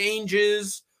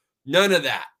changes, none of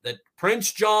that. The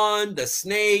Prince John, the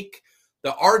snake,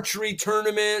 the archery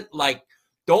tournament, like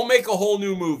don't make a whole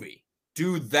new movie.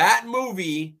 Do that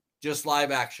movie just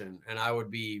live action, and I would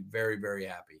be very, very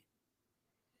happy.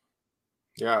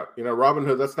 Yeah, Robin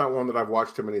Hood, that's not one that I've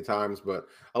watched too many times, but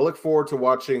I look forward to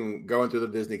going through the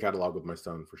Disney catalog with my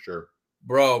son for sure.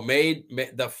 Bro,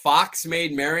 the Fox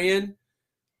made Marion.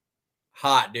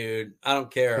 Hot, dude. I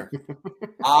don't care.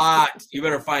 Hot. You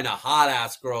better find a hot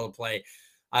ass girl to play.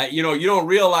 You don't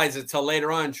realize it till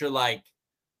later on. You're like,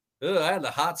 ugh, I had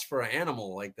the hots for an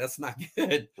animal. Like, that's not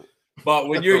good. But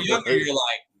when you're younger, you're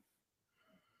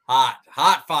like,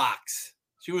 hot Fox.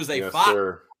 She was a fox.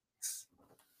 Sir.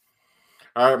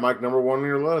 All right, Mike, number 1 on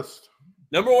your list.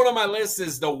 Number 1 on my list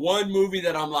is the one movie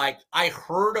that I'm like, I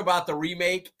heard about the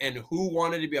remake and who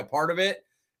wanted to be a part of it.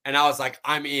 And I was like,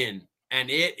 I'm in. And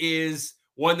it is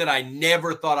one that I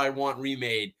never thought I'd want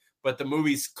remade, but the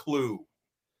movie's Clue.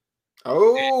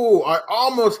 Oh, I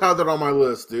almost had that on my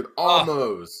list, dude.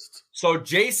 Almost. So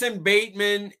Jason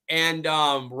Bateman and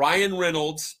Ryan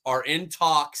Reynolds are in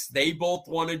talks. They both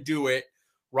want to do it.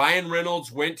 Ryan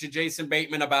Reynolds went to Jason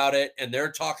Bateman about it, and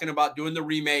they're talking about doing the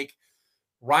remake.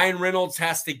 Ryan Reynolds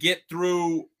has to get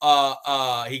through,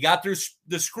 he got through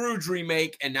the Scrooge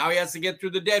remake, and now he has to get through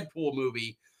the Deadpool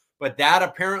movie. But that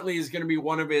apparently is going to be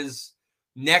one of his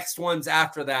next ones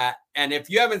after that. And if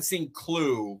you haven't seen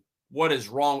Clue, what is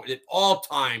wrong with it?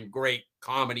 All-time great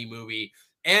comedy movie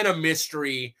and a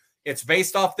mystery. It's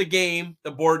based off the game, the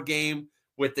board game,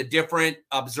 with the different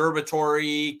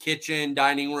observatory, kitchen,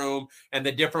 dining room, and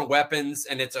the different weapons.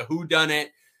 And it's a whodunit.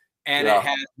 And it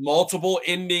has multiple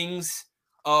endings,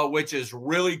 which is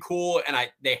really cool. And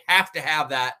they have to have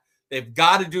that. They've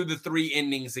got to do the 3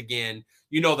 endings again.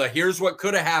 Here's what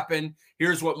could have happened.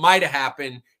 Here's what might have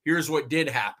happened. Here's what did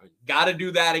happen. Got to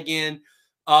do that again.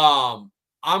 I'm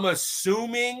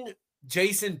assuming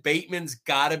Jason Bateman's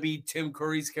got to be Tim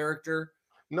Curry's character.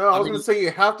 No, I was going to say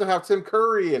you have to have Tim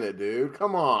Curry in it, dude.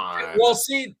 Come on. Well,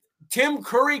 see, Tim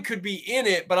Curry could be in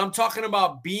it, but I'm talking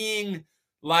about being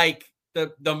like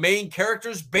the main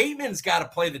characters. Bateman's got to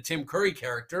play the Tim Curry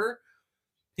character.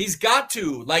 He's got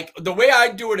to. Like, the way I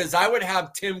do it is I would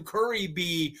have Tim Curry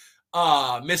be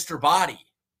Mr. Body.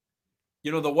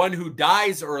 You know, the one who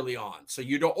dies early on. So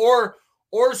you don't,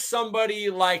 or somebody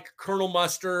like Colonel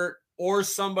Mustard, or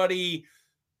somebody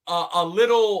a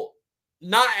little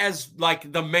not as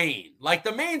like the main. Like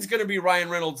the main's going to be Ryan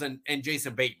Reynolds and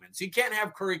Jason Bateman. So you can't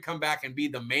have Curry come back and be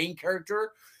the main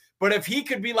character. But if he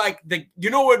could be like you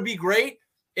know what would be great?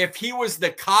 If he was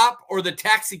the cop or the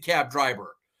taxi cab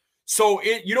driver. So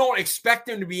you don't expect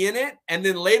him to be in it. And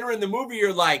then later in the movie,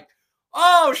 you're like,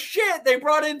 oh shit, they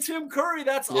brought in Tim Curry.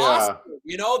 That's awesome.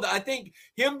 You know, I think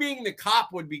him being the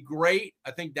cop would be great.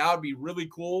 I think that would be really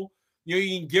cool. You know,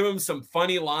 you can give him some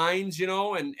funny lines, you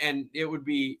know, and it would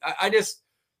be,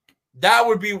 that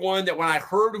would be one that when I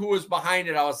heard who was behind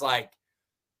it, I was like,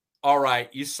 all right,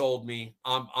 you sold me.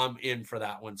 I'm in for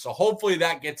that one. So hopefully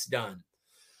that gets done.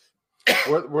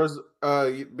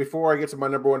 Before I get to my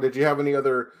number one, did you have any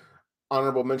other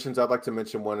honorable mentions? I'd like to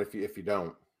mention one if you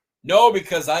don't. No,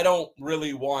 because I don't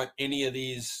really want any of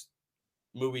these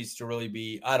movies to really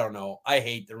be, I don't know. I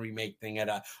hate the remake thing.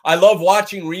 I love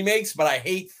watching remakes, but I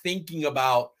hate thinking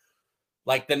about,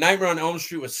 like, the Nightmare on Elm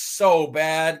Street was so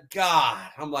bad. God,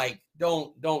 I'm like,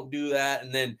 don't do that.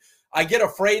 And then I get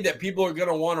afraid that people are going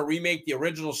to want to remake the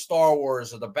original Star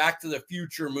Wars or the Back to the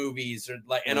Future movies, or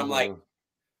like, and I'm like,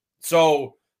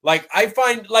 so like, I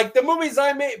find like the movies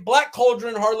I made, Black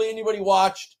Cauldron, hardly anybody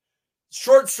watched.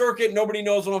 Short Circuit, nobody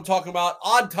knows what I'm talking about.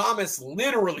 Odd Thomas,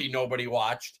 literally nobody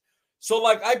watched. So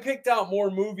like I picked out more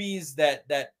movies that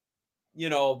you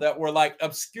know, that were like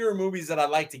obscure movies that I'd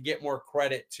like to get more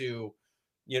credit to,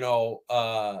 you know,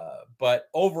 but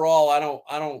overall I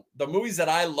don't the movies that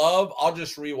I love, I'll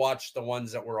just rewatch the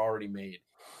ones that were already made.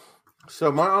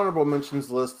 So my honorable mentions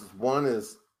list is one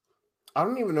is, I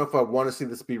don't even know if I want to see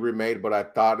this be remade, but I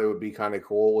thought it would be kind of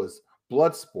cool, is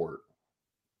Bloodsport.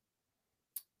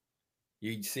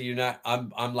 You see, you're not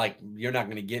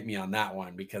going to get me on that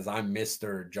one because I'm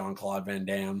Mr. Jean-Claude Van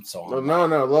Damme. So no,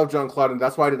 love Jean-Claude, and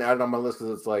that's why I didn't add it on my list,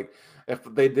 because it's like, if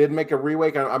they did make a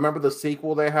remake, I remember the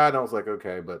sequel they had, and I was like,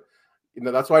 okay, but you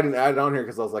know, that's why I didn't add it on here,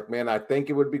 because I was like, man, I think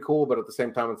it would be cool, but at the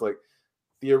same time, it's like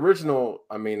the original.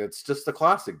 I mean, it's just a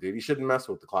classic, dude. You shouldn't mess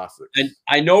with the classics. And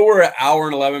I know we're an hour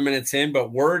and 11 minutes in,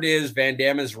 but word is Van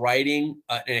Damme is writing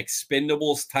an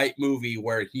Expendables type movie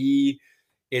where he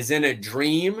is in a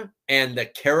dream and the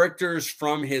characters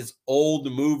from his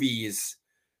old movies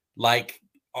like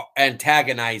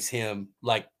antagonize him,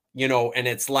 like, you know, and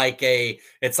it's like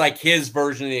his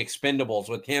version of the Expendables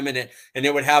with him in it. And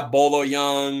it would have Bolo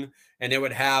Young, and it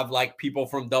would have like people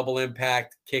from Double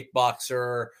Impact,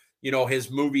 Kickboxer, you know,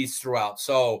 his movies throughout.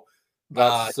 So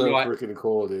that's so freaking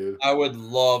cool, dude. I would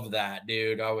love that,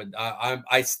 dude.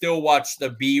 I still watch the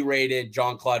B-rated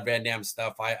Jean-Claude Van Damme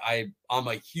stuff. I'm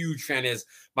a huge fan.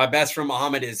 My best friend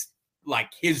Muhammad is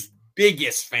like his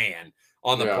biggest fan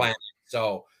on the planet.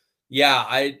 So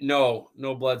yeah, no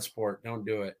Bloodsport. Don't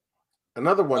do it.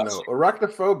 Another one though,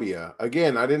 Arachnophobia.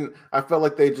 Again, I felt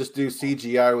like they just do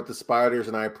CGI with the spiders,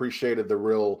 and I appreciated the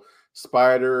real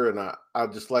spider, and I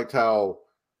just liked how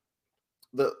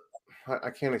I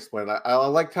can't explain it. I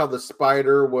liked how the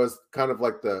spider was kind of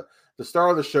like the star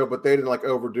of the show, but they didn't like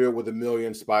overdo it with a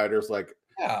million spiders, like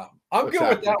I'm good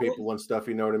with that people one. And stuff.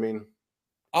 You know what I mean?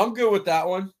 I'm good with that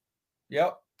one.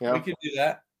 Yep. Yeah. We can do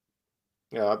that.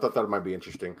 Yeah, I thought that might be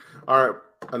interesting. All right,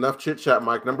 enough chit chat,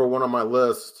 Mike. Number one on my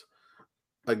list.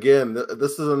 Again,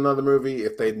 this is another movie.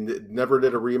 If they never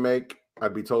did a remake,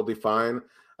 I'd be totally fine.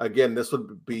 Again, this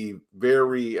would be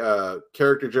very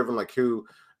character driven,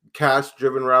 cast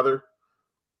driven rather.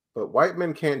 But White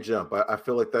Men Can't Jump. I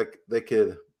feel like that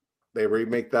they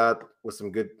remake that with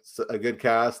a good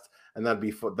cast, and that'd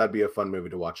be a fun movie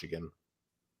to watch again.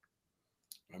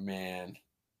 Man,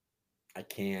 I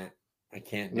can't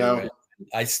do it.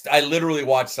 I literally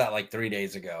watched that like 3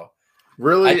 days ago.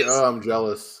 Really? I'm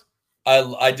jealous.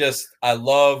 I just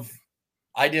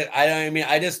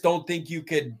don't think you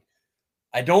could.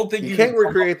 I don't think you can't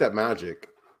recreate that magic.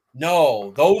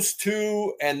 No, those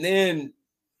two, and then,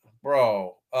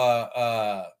 bro,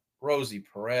 Rosie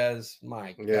Perez,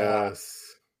 my God.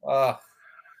 Yes.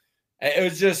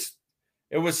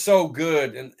 It was so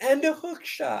good, and the hook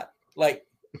shot, like,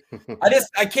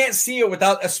 I can't see it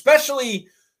especially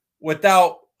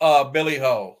without Billy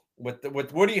Ho.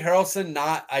 With Woody Harrelson,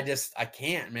 I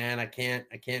can't, man. I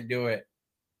can't do it.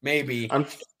 Maybe.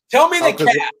 Tell me the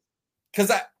cast,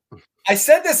 because I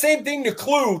said the same thing to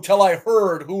Clue till I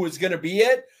heard who was going to be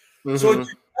it. Mm-hmm. So if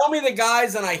you tell me the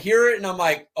guys and I hear it and I'm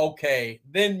like, okay,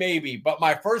 then maybe. But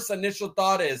my first initial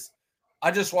thought is I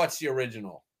just watched the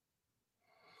original.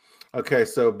 Okay,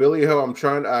 so Billy Ho,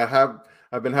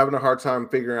 I've been having a hard time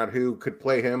figuring out who could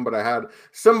play him, but I had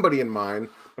somebody in mind.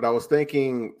 But I was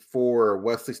thinking for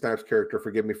Wesley Snipes' character,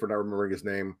 forgive me for not remembering his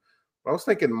name. But I was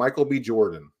thinking Michael B.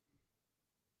 Jordan.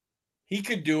 He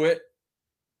could do it.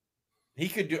 He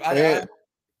could do.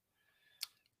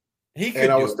 He could.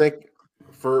 And I was thinking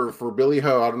for Billy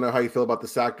Ho, I don't know how you feel about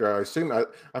this actor. I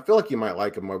feel like you might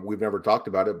like him. We've never talked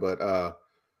about it, but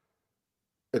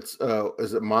it's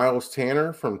is it Miles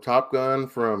Tanner from Top Gun,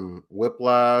 from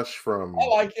Whiplash, from I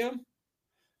like him.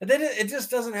 And then it just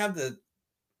doesn't have the.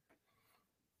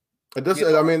 It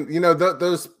doesn't. I mean,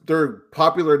 those they're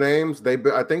popular names.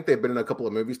 I think they've been in a couple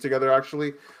of movies together.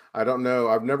 Actually, I don't know.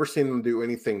 I've never seen them do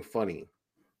anything funny.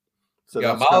 So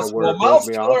yeah, Miles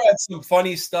Teller had some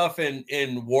funny stuff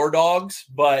in War Dogs,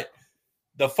 but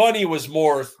the funny was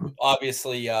more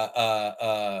obviously.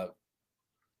 Oh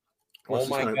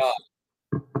my God!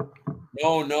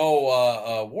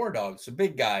 No, War Dogs, the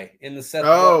big guy in the set.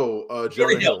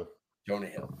 Jonah Hill. Jonah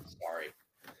Hill. Sorry.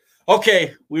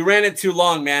 Okay, we ran it too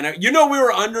long, man. We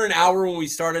were under an hour when we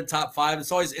started top 5.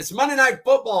 It's Monday Night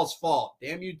Football's fault.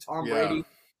 Damn you, Tom Brady.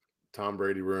 Tom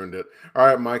Brady ruined it. All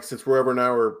right, Mike. Since we're over an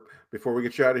hour, before we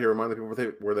get you out of here, remind the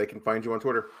people where they can find you on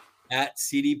Twitter. At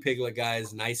CD Piglet,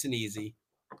 guys. Nice and easy.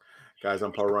 Guys,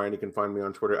 I'm Paul Ryan. You can find me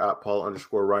on Twitter at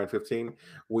Paul_Ryan15.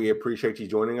 We appreciate you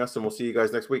joining us, and we'll see you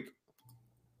guys next week.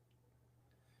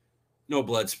 No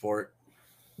blood sport.